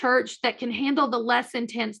from the church that can handle the less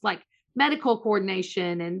intense, like medical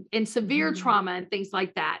coordination and severe trauma and things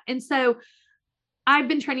like that. And so I've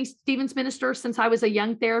been training Stevens ministers since I was a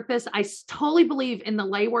young therapist. I totally believe in the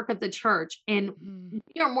lay work of the church, and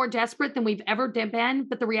we are more desperate than we've ever been.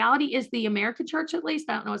 But the reality is the American church, at least,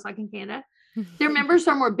 I don't know, it's like in Canada, their members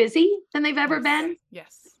are more busy than they've ever been.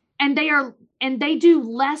 Yes. And they do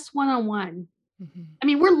less one-on-one. I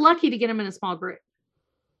mean, we're lucky to get them in a small group.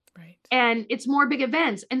 Right. And it's more big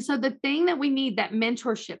events. And so the thing that we need, that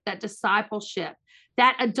mentorship, that discipleship,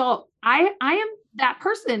 that adult, I am that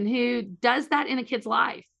person who does that in a kid's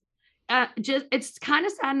life. It's kind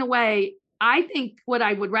of sad in a way. I think what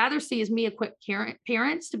I would rather see is me equip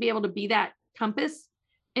parents to be able to be that compass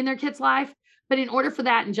in their kid's life. But in order for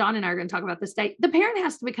that, and John and I are going to talk about this today, the parent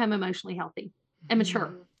has to become emotionally healthy and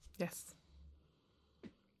mature. Yes.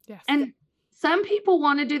 Yes. And some people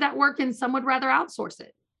want to do that work and some would rather outsource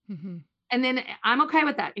it. And then I'm okay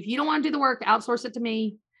with that. If you don't want to do the work, outsource it to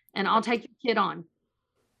me and I'll take your kid on.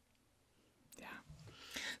 Yeah.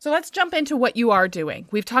 So let's jump into what you are doing.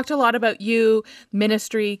 We've talked a lot about you,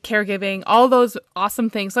 ministry, caregiving, all those awesome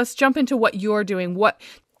things. Let's jump into what you're doing.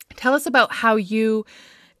 Tell us about how you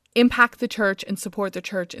impact the church and support the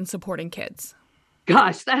church in supporting kids.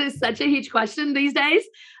 Gosh, that is such a huge question these days.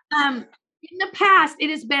 In the past, it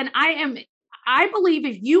has been, I believe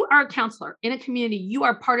if you are a counselor in a community, you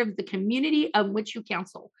are part of the community of which you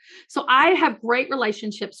counsel. So I have great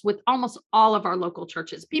relationships with almost all of our local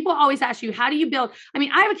churches. People always ask you, how do you build? I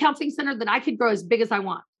mean, I have a counseling center that I could grow as big as I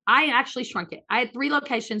want. I actually shrunk it. I had 3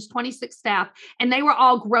 locations, 26 staff, and they were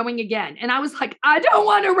all growing again. And I was like, I don't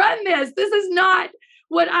want to run this. This is not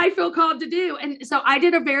what I feel called to do. And so I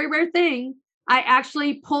did a very rare thing. I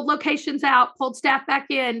actually pulled locations out, pulled staff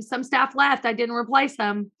back in. Some staff left. I didn't replace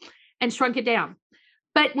them and shrunk it down.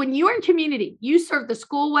 But when you're in community, you serve the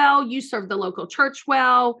school well, you serve the local church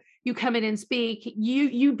well, you come in and speak,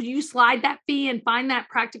 you slide that fee and find that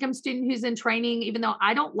practicum student who's in training, even though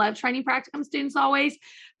I don't love training practicum students always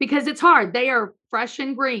because it's hard. They are fresh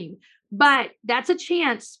and green. But that's a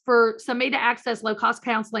chance for somebody to access low-cost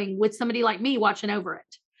counseling with somebody like me watching over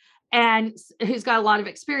it and who's got a lot of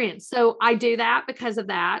experience. So I do that because of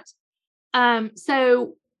that.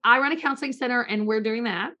 So I run a counseling center and we're doing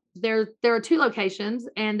that. There are 2 locations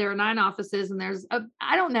and there are 9 offices and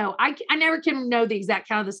I don't know. I never can know the exact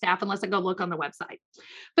count of the staff unless I go look on the website,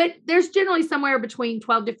 but there's generally somewhere between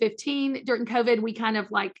 12 to 15. During COVID, we kind of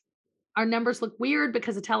our numbers look weird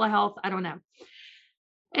because of telehealth. I don't know.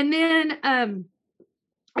 And then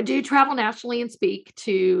I do travel nationally and speak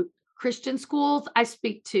to Christian schools. I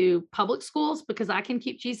speak to public schools because I can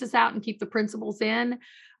keep Jesus out and keep the principals in.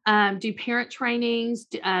 do parent trainings,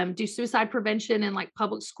 do suicide prevention in like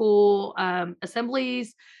public school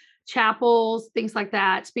assemblies, chapels, things like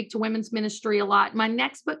that. Speak to women's ministry a lot. My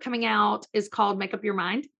next book coming out is called Make Up Your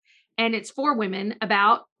Mind, and it's for women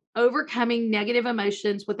about overcoming negative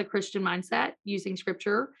emotions with a Christian mindset using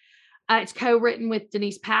scripture. It's co-written with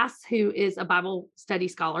Denise Pass, who is a Bible study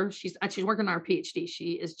scholar. She's working on her PhD.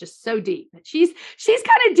 She is just so deep. She's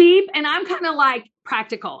kind of deep, and I'm kind of like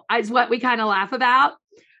practical, is what we kind of laugh about.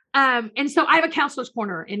 And so I have a counselor's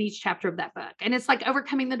corner in each chapter of that book. And it's like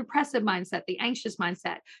overcoming the depressive mindset, the anxious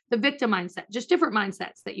mindset, the victim mindset, just different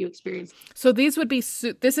mindsets that you experience. So these would be,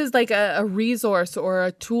 this is like a resource or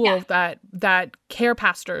a tool that care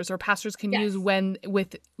pastors or pastors can use when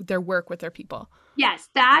with their work with their people. Yes,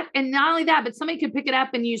 that. And not only that, but somebody could pick it up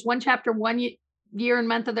and use one chapter, year and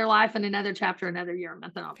month of their life, and another chapter, another year and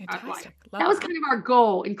month of our life. That was kind of our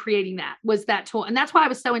goal in creating that tool. And that's why I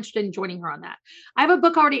was so interested in joining her on that. I have a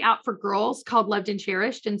book already out for girls called Loved and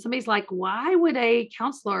Cherished. And somebody's like, why would a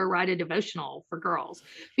counselor write a devotional for girls?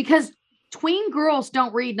 Because tween girls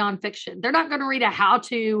don't read nonfiction. They're not going to read how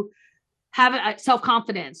to have a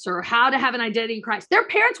self-confidence or how to have an identity in Christ. Their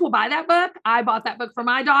parents will buy that book. I bought that book for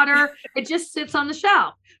my daughter. It just sits on the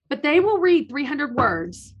shelf, but they will read 300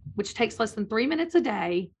 words, which takes less than 3 minutes a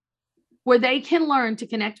day, where they can learn to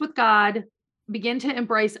connect with God, begin to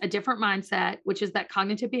embrace a different mindset, which is that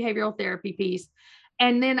cognitive behavioral therapy piece.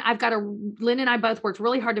 And then Lynn and I both worked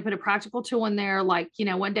really hard to put a practical tool in there. Like,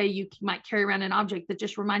 one day you might carry around an object that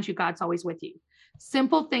just reminds you God's always with you.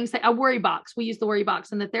 Simple things, a worry box. We use the worry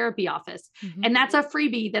box in the therapy office. Mm-hmm. And that's a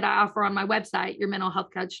freebie that I offer on my website,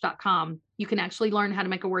 yourmentalhealthcoach.com. You can actually learn how to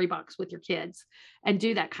make a worry box with your kids and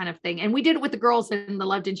do that kind of thing. And we did it with the girls in the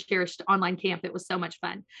Loved and Cherished online camp. It was so much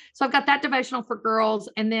fun. So I've got that devotional for girls.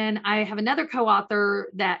 And then I have another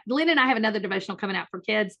co-author that Lynn and I have another devotional coming out for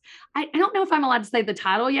kids. I don't know if I'm allowed to say the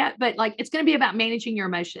title yet, but it's going to be about managing your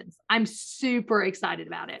emotions. I'm super excited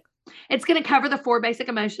about it. It's going to cover the 4 basic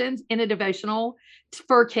emotions in a devotional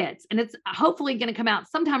for kids. And it's hopefully going to come out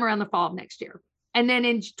sometime around the fall of next year. And then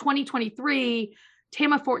in 2023,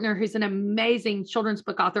 Tama Fortner, who's an amazing children's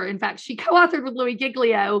book author. In fact, she co-authored with Louis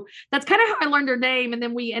Giglio. That's kind of how I learned her name. And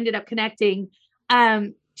then we ended up connecting.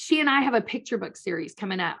 She and I have a picture book series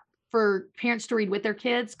coming up for parents to read with their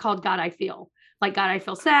kids called God, I Feel. Like God, I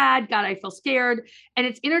feel sad. God, I feel scared. And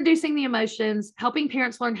it's introducing the emotions, helping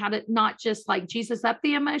parents learn how to not just like Jesus up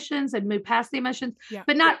the emotions and move past the emotions,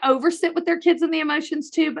 but not oversit with their kids in the emotions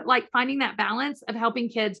too, but like finding that balance of helping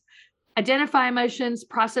kids identify emotions,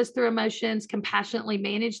 process through emotions, compassionately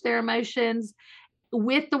manage their emotions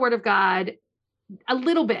with the Word of God. A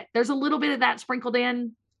little bit. There's a little bit of that sprinkled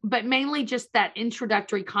in, but mainly just that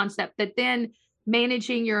introductory concept that then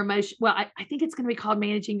managing your emotion. Well, I think it's going to be called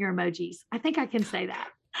managing your emojis. I think I can say that.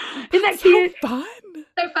 Isn't that cute? So fun.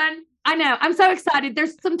 So fun. I know. I'm so excited.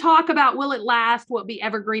 There's some talk about will it last? Will it be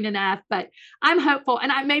evergreen enough? But I'm hopeful.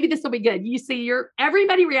 And maybe this will be good. You see,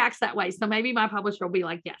 everybody reacts that way. So maybe my publisher will be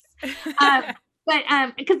like, yes. But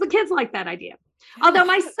because the kids like that idea. Although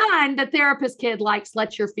my son, the therapist kid, likes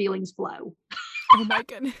let your feelings flow. Oh my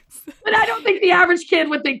goodness. But I don't think the average kid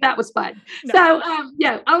would think that was fun. No.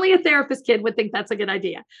 So only a therapist kid would think that's a good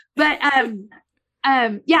idea. But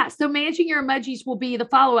so managing your emojis will be the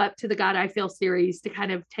follow-up to the God I Feel series to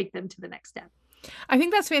kind of take them to the next step. I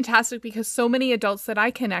think that's fantastic because so many adults that I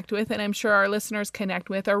connect with, and I'm sure our listeners connect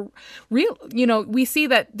with, are real. We see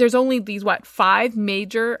that there's only these, 5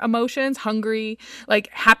 major emotions: hungry, like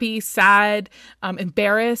happy, sad,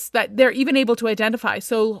 embarrassed, that they're even able to identify.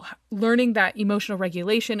 So learning that emotional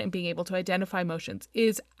regulation and being able to identify emotions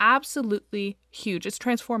is absolutely huge. It's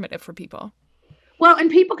transformative for people. Well, and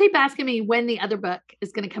people keep asking me when the other book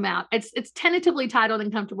is going to come out. It's tentatively titled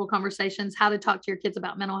Uncomfortable Conversations, How to Talk to Your Kids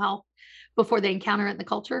About Mental Health Before They Encounter It in the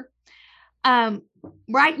Culture.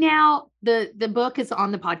 Right now, the book is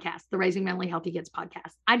on the podcast, the Raising Mentally Healthy Kids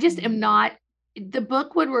podcast. I just am not, the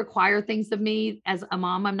book would require things of me as a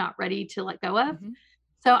mom I'm not ready to let go of. Mm-hmm.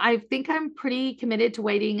 So I think I'm pretty committed to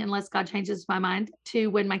waiting, unless God changes my mind,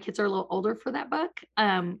 to when my kids are a little older for that book,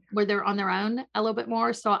 where they're on their own a little bit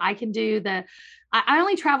more. So I can do I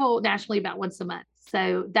only travel nationally about once a month.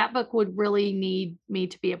 So that book would really need me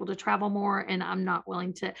to be able to travel more. And I'm not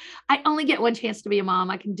willing to, I only get one chance to be a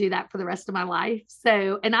mom. I can do that for the rest of my life.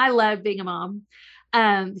 So, and I love being a mom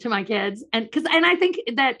to my kids. And I think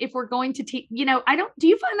that if we're going to teach, do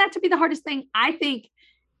you find that to be the hardest thing? I think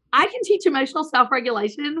I can teach emotional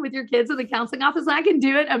self-regulation with your kids in the counseling office. I can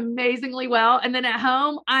do it amazingly well. And then at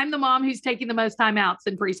home, I'm the mom who's taking the most time outs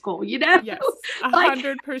in preschool, Yes,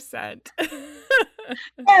 100%.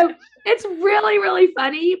 So it's really, really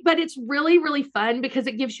funny, but it's really, really fun because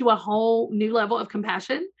it gives you a whole new level of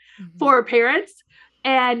compassion for parents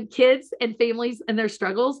and kids and families and their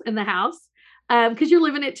struggles in the house. Because you're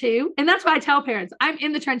living it too. And that's why I tell parents, I'm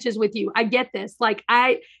in the trenches with you. I get this. Like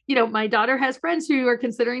my daughter has friends who are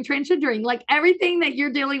considering transgendering. Like everything that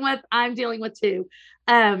you're dealing with, I'm dealing with too.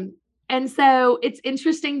 And so it's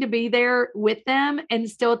interesting to be there with them and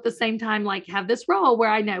still at the same time, like have this role where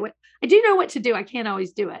I know it. I do know what to do. I can't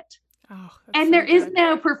always do it. And there is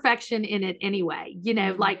no perfection in it anyway,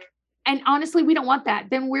 and honestly, we don't want that.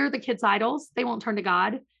 Then we're the kids' idols. They won't turn to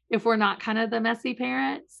God if we're not kind of the messy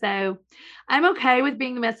parent. So I'm okay with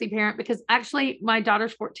being the messy parent because actually my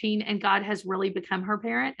daughter's 14 and God has really become her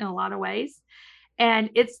parent in a lot of ways. And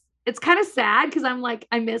it's kind of sad because I'm like,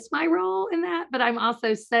 I miss my role in that, but I'm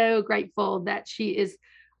also so grateful that she is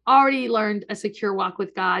already learned a secure walk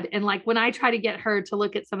with God. And like, when I try to get her to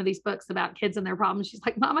look at some of these books about kids and their problems, she's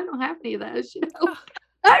like, Mom, I don't have any of those, she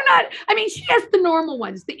has the normal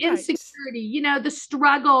ones, the insecurity, the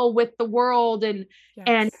struggle with the world and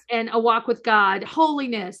a walk with God,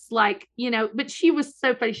 holiness, but she was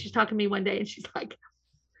so funny. She's talking to me one day and she's like,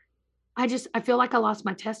 I feel like I lost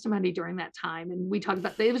my testimony during that time. And we talked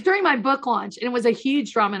about it was during my book launch and it was a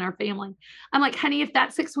huge drama in our family. I'm like, honey, if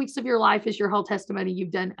that 6 weeks of your life is your whole testimony,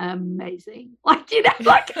 you've done amazing.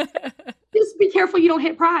 Just be careful you don't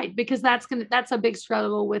hit pride because that's a big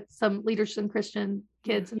struggle with some leaders and Christian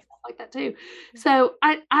kids and stuff like that too. So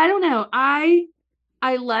I don't know.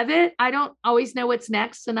 I love it. I don't always know what's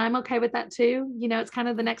next. And I'm okay with that too. It's kind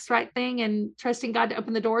of the next right thing and trusting God to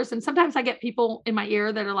open the doors. And sometimes I get people in my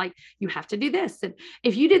ear that are like, you have to do this. And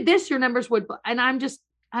if you did this, your numbers would, and I'm just,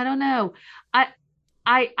 I don't know. I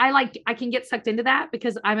can get sucked into that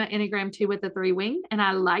because I'm an Enneagram 2 with a 3 wing and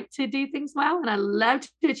I like to do things well. And I love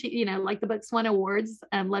to achieve, like the book's won awards,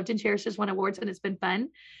 Loved and Cherished has won awards and it's been fun.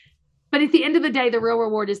 But at the end of the day, the real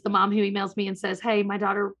reward is the mom who emails me and says, hey, my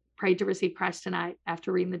daughter prayed to receive Christ tonight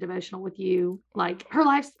after reading the devotional with you. Like her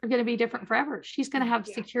lives are going to be different forever. She's going to have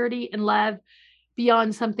security and love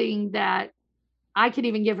beyond something that I could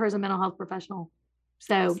even give her as a mental health professional.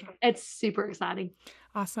 So it's super exciting.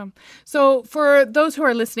 Awesome. So for those who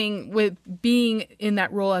are listening, with being in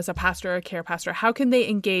that role as a pastor or a care pastor, how can they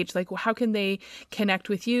engage? Like, how can they connect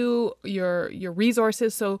with you, your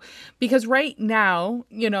resources? So, because right now,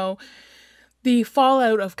 the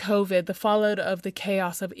fallout of COVID, the fallout of the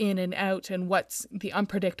chaos of in and out and what's the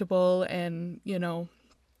unpredictable and,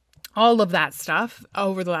 all of that stuff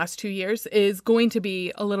over the last 2 years is going to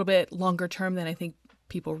be a little bit longer term than I think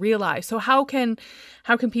people realize. So how can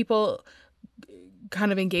people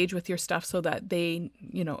kind of engage with your stuff so that they,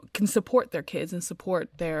 can support their kids and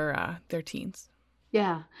support their teens?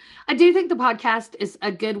 Yeah, I do think the podcast is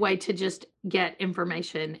a good way to just get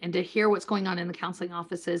information and to hear what's going on in the counseling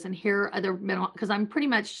offices and hear other because I'm pretty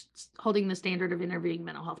much holding the standard of interviewing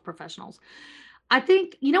mental health professionals. I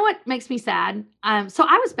think, what makes me sad? So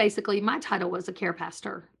I was my title was a care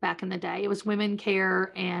pastor back in the day. It was women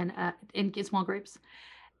care and in small groups.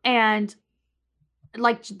 And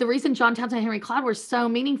like the reason John Townsend and Henry Cloud were so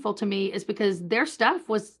meaningful to me is because their stuff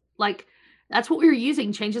was like, that's what we were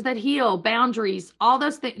using, changes that heal, boundaries, all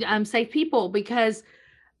those things, safe people, because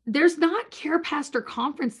there's not care pastor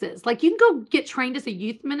conferences. Like you can go get trained as a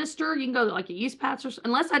youth minister. You can go to like a youth pastor,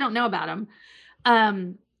 unless I don't know about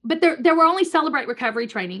them. But there were only Celebrate Recovery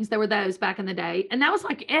trainings. There were those back in the day. And that was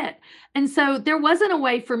like it. And so there wasn't a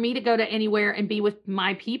way for me to go to anywhere and be with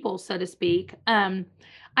my people, so to speak. I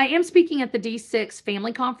am speaking at the D6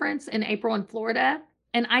 Family Conference in April in Florida.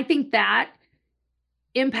 And I think that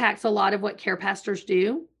impacts a lot of what care pastors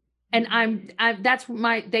do. And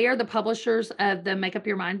they are the publishers of the Make Up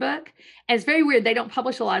Your Mind book. And it's very weird. They don't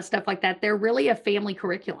publish a lot of stuff like that. They're really a family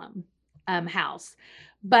curriculum house.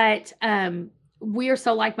 But we are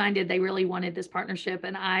so like-minded. They really wanted this partnership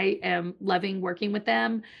and I am loving working with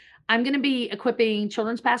them. I'm going to be equipping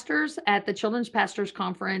children's pastors at the Children's Pastors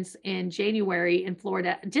Conference in January in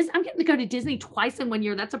Florida. I'm getting to go to Disney twice in 1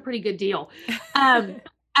 year. That's a pretty good deal. On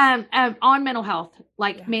mental health,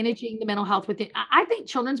 managing the mental health within. I think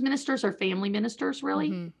children's ministers are family ministers, really.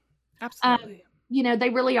 Mm-hmm. Absolutely. They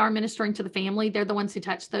really are ministering to the family. They're the ones who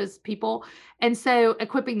touch those people. And so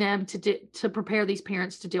equipping them to prepare these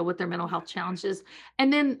parents to deal with their mental health challenges.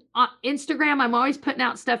 And then on Instagram, I'm always putting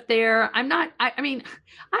out stuff there. I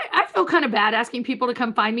feel kind of bad asking people to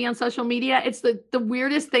come find me on social media. It's the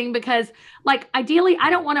weirdest thing because ideally I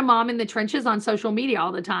don't want a mom in the trenches on social media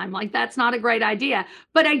all the time. That's not a great idea,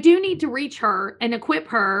 but I do need to reach her and equip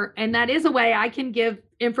her. And that is a way I can give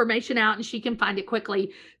information out and she can find it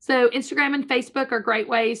quickly. So Instagram and Facebook are great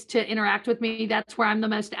ways to interact with me. That's where I'm the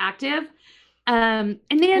most active. And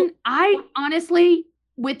then I honestly,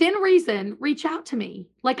 within reason, reach out to me.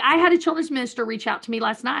 Like I had a children's minister reach out to me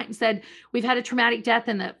last night and said, we've had a traumatic death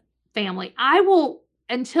in the family. I will,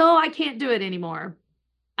 until I can't do it anymore,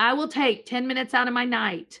 I will take 10 minutes out of my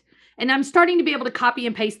night. And I'm starting to be able to copy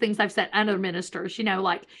and paste things I've said other ministers,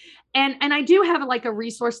 like, and I do have like a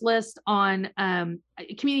resource list on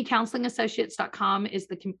communitycounselingassociates.com is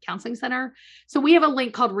the counseling center. So we have a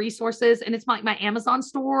link called resources, and it's like my Amazon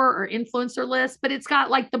store or influencer list, but it's got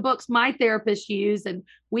like the books my therapists use and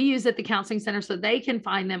we use at the counseling center so they can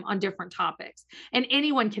find them on different topics and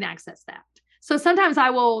anyone can access that. So sometimes I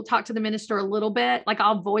will talk to the minister a little bit, like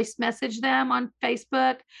I'll voice message them on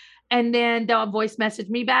Facebook and then they'll voice message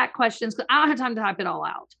me back questions because I don't have time to type it all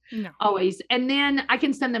out always. And then I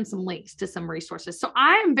can send them some links to some resources. So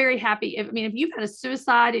I am very happy. If you've had a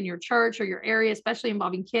suicide in your church or your area, especially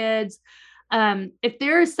involving kids, if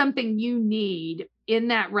there is something you need in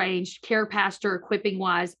that range, care pastor, equipping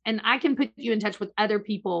wise, and I can put you in touch with other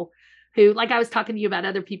people who, like I was talking to you about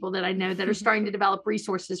other people that I know that are starting to develop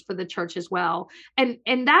resources for the church as well. And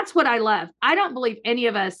that's what I love. I don't believe any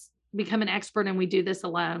of us become an expert and we do this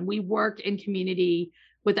alone. We work in community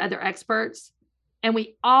with other experts and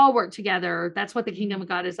we all work together. That's what the kingdom of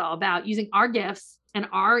God is all about, using our gifts and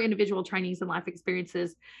our individual trainings and life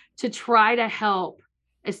experiences to try to help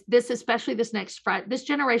especially this this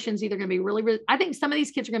generation is either going to be really, I think some of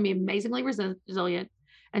these kids are going to be amazingly resilient.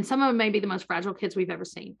 And some of them may be the most fragile kids we've ever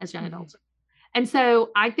seen as young adults. And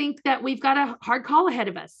so I think that we've got a hard call ahead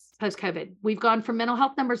of us post-COVID. We've gone from mental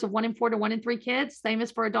health numbers of 1 in 4 to 1 in 3 kids, same as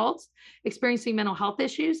for adults, experiencing mental health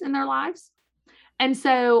issues in their lives. And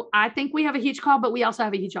so I think we have a huge call, but we also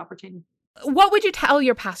have a huge opportunity. What would you tell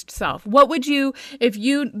your past self? What would you,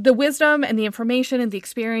 the wisdom and the information and the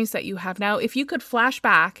experience that you have now, if you could flash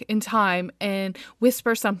back in time and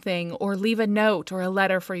whisper something or leave a note or a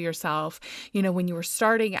letter for yourself, when you were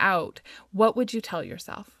starting out, what would you tell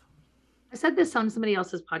yourself? I said this on somebody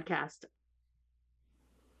else's podcast.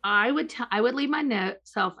 I would leave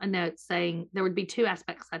myself a note saying there would be 2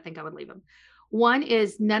 aspects. I think I would leave them. One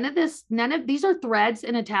is none of these are threads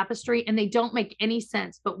in a tapestry and they don't make any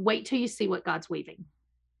sense, but wait till you see what God's weaving.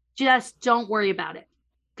 Just don't worry about it.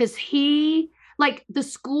 Because the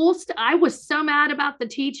schools, I was so mad about the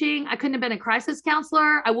teaching. I couldn't have been a crisis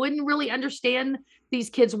counselor. I wouldn't really understand these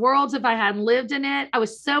kids' worlds if I hadn't lived in it. I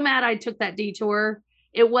was so mad I took that detour.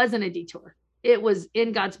 It wasn't a detour. It was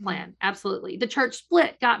in God's plan. Absolutely. The church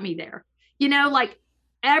split got me there.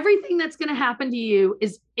 Everything that's going to happen to you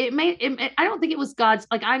is I don't think it was God's,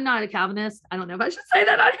 I'm not a Calvinist. I don't know if I should say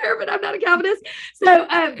that on here, but I'm not a Calvinist. So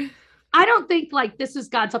I don't think this is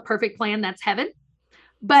God's a perfect plan. That's heaven.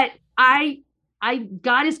 But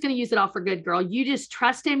God is going to use it all for good, girl. You just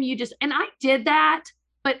trust him. And I did that,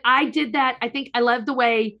 but I did that. I think I love the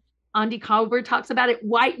way Andy Colbert talks about it,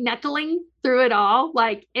 white knuckling through it all,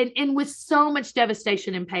 and with so much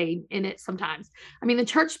devastation and pain in it sometimes. I mean, the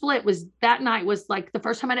church split that night was the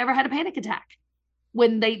first time I'd ever had a panic attack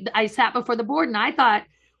when I sat before the board and I thought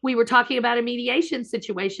we were talking about a mediation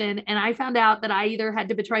situation. And I found out that I either had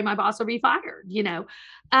to betray my boss or be fired,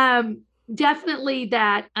 definitely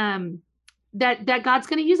that God's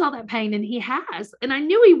going to use all that pain, and he has, and I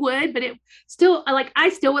knew he would, but it still, I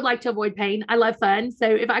still would like to avoid pain. I love fun. So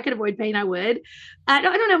if I could avoid pain, I would. I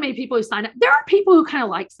don't know many people who sign up. There are people who kind of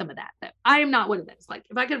like some of that, though. I am not one of those.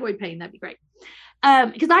 If I could avoid pain, that'd be great.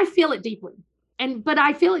 Because I feel it deeply, but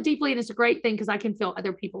I feel it deeply. And it's a great thing because I can feel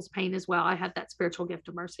other people's pain as well. I have that spiritual gift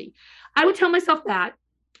of mercy. I would tell myself that.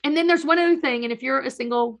 And then there's one other thing. And if you're a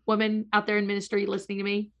single woman out there in ministry listening to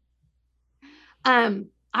me,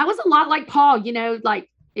 I was a lot like Paul,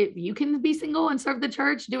 if you can be single and serve the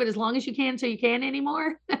church, do it as long as you can so you can't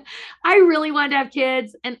anymore. I really wanted to have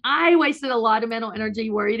kids, and I wasted a lot of mental energy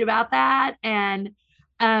worried about that and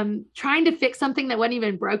trying to fix something that wasn't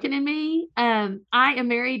even broken in me. I am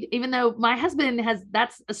married, even though my husband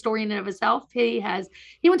that's a story in and of itself. He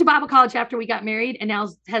went to Bible college after we got married and now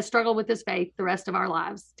has struggled with his faith the rest of our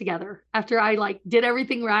lives together after I did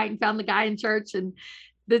everything right and found the guy in church, and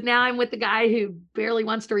now I'm with the guy who barely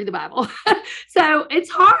wants to read the Bible. So it's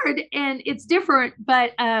hard and it's different,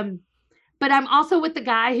 but I'm also with the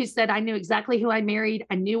guy who said, I knew exactly who I married.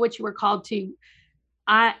 I knew what you were called to.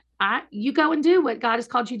 You go and do what God has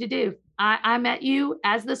called you to do. I met you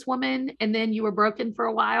as this woman, and then you were broken for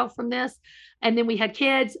a while from this. And then we had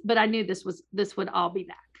kids, but I knew this would all be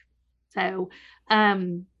back. So,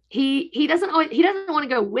 he doesn't want to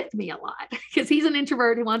go with me a lot because he's an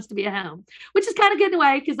introvert who wants to be at home, which is kind of getting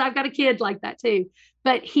away because I've got a kid like that too.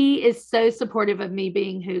 But he is so supportive of me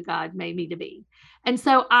being who God made me to be. And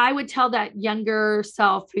so I would tell that younger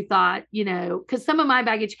self who thought, because some of my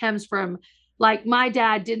baggage comes from Like my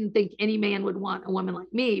dad didn't think any man would want a woman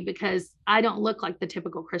like me because I don't look like the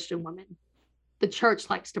typical Christian woman the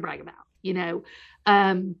church likes to brag about.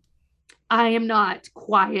 I am not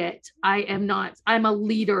quiet. I'm a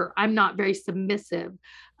leader. I'm not very submissive.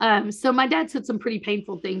 So my dad said some pretty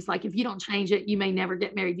painful things like, if you don't change it, you may never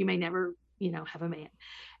get married. You may never, have a man.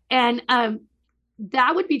 And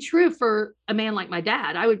that would be true for a man like my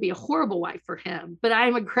dad. I would be a horrible wife for him, but I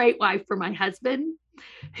am a great wife for my husband,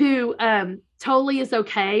 who totally is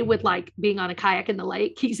okay with like being on a kayak in the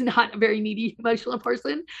lake. He's not a very needy, emotional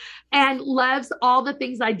person and loves all the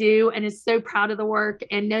things I do and is so proud of the work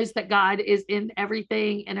and knows that God is in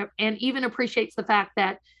everything, and even appreciates the fact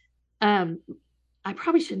that I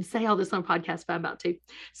probably shouldn't say all this on a podcast, but I'm about to.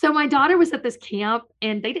 So my daughter was at this camp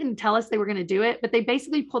and they didn't tell us they were going to do it, but they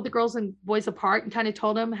basically pulled the girls and boys apart and kind of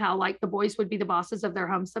told them how like the boys would be the bosses of their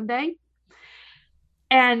home someday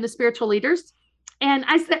and the spiritual leaders. And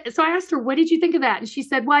I asked her, what did you think of that? And she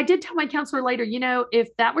said, well, I did tell my counselor later,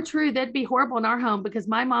 if that were true, that'd be horrible in our home because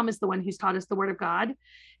my mom is the one who's taught us the word of God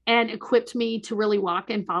and equipped me to really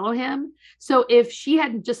walk and follow him. So if she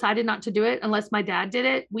had decided not to do it, unless my dad did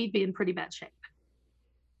it, we'd be in pretty bad shape.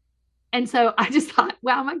 And so I just thought,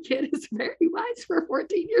 wow, my kid is very wise for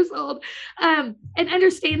 14 years old, and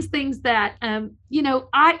understands things that, for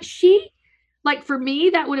me,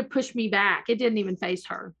 that would have pushed me back. It didn't even faze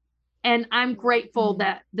her. And I'm grateful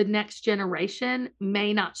that the next generation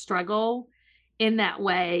may not struggle in that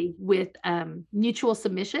way with mutual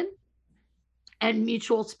submission and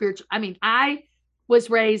mutual spiritual. I mean, I was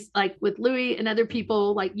raised like with Louis and other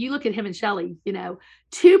people, like you look at him and Shelley,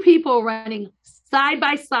 two people running side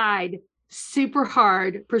by side, super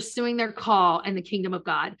hard, pursuing their call and the kingdom of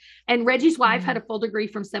God. And Reggie's wife had a full degree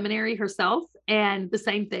from seminary herself, and the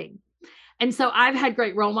same thing. And so I've had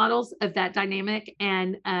great role models of that dynamic.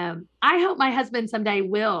 And I hope my husband someday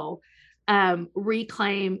will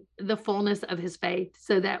reclaim the fullness of his faith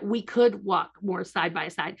so that we could walk more side by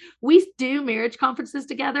side. We do marriage conferences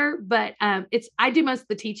together, but I do most of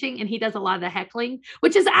the teaching and he does a lot of the heckling,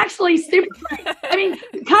 which is actually super great. I mean,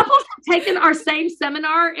 couples have taken our same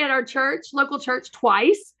seminar at our church, local church,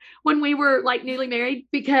 twice when we were like newly married,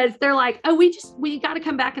 because they're like, oh, we got to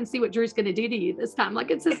come back and see what Drew's going to do to you this time.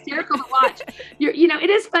 Like, it's hysterical to watch. It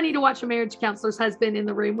is funny to watch a marriage counselor's husband in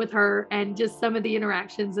the room with her and just some of the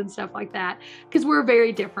interactions and stuff like that, because we're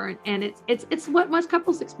very different. And it's what most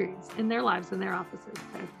couples experience in their lives and their offices.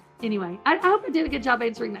 So anyway, I hope I did a good job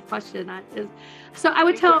answering that question. I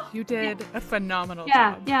would tell you did a phenomenal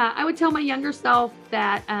job. Yeah. I would tell my younger self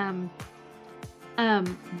that,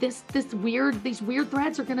 these weird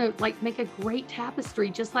threads are going to like make a great tapestry,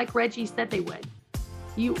 just like Reggie said they would.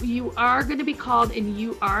 You are going to be called and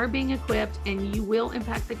you are being equipped and you will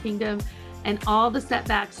impact the kingdom, and all the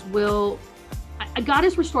setbacks God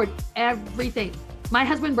has restored everything. My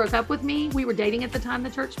husband broke up with me. We were dating at the time the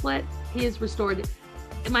church split. He has restored.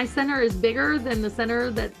 My center is bigger than the center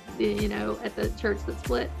that, at the church that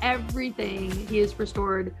split. Everything he has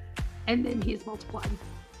restored, and then he has multiplied.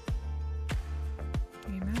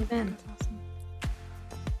 Amen. Awesome.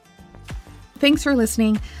 Thanks for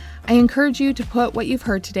listening. I encourage you to put what you've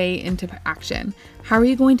heard today into action. How are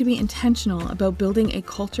you going to be intentional about building a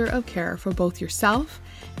culture of care for both yourself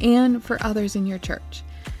and for others in your church?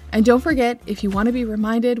 And don't forget, if you want to be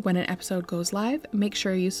reminded when an episode goes live, make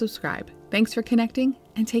sure you subscribe. Thanks for connecting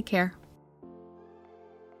and take care.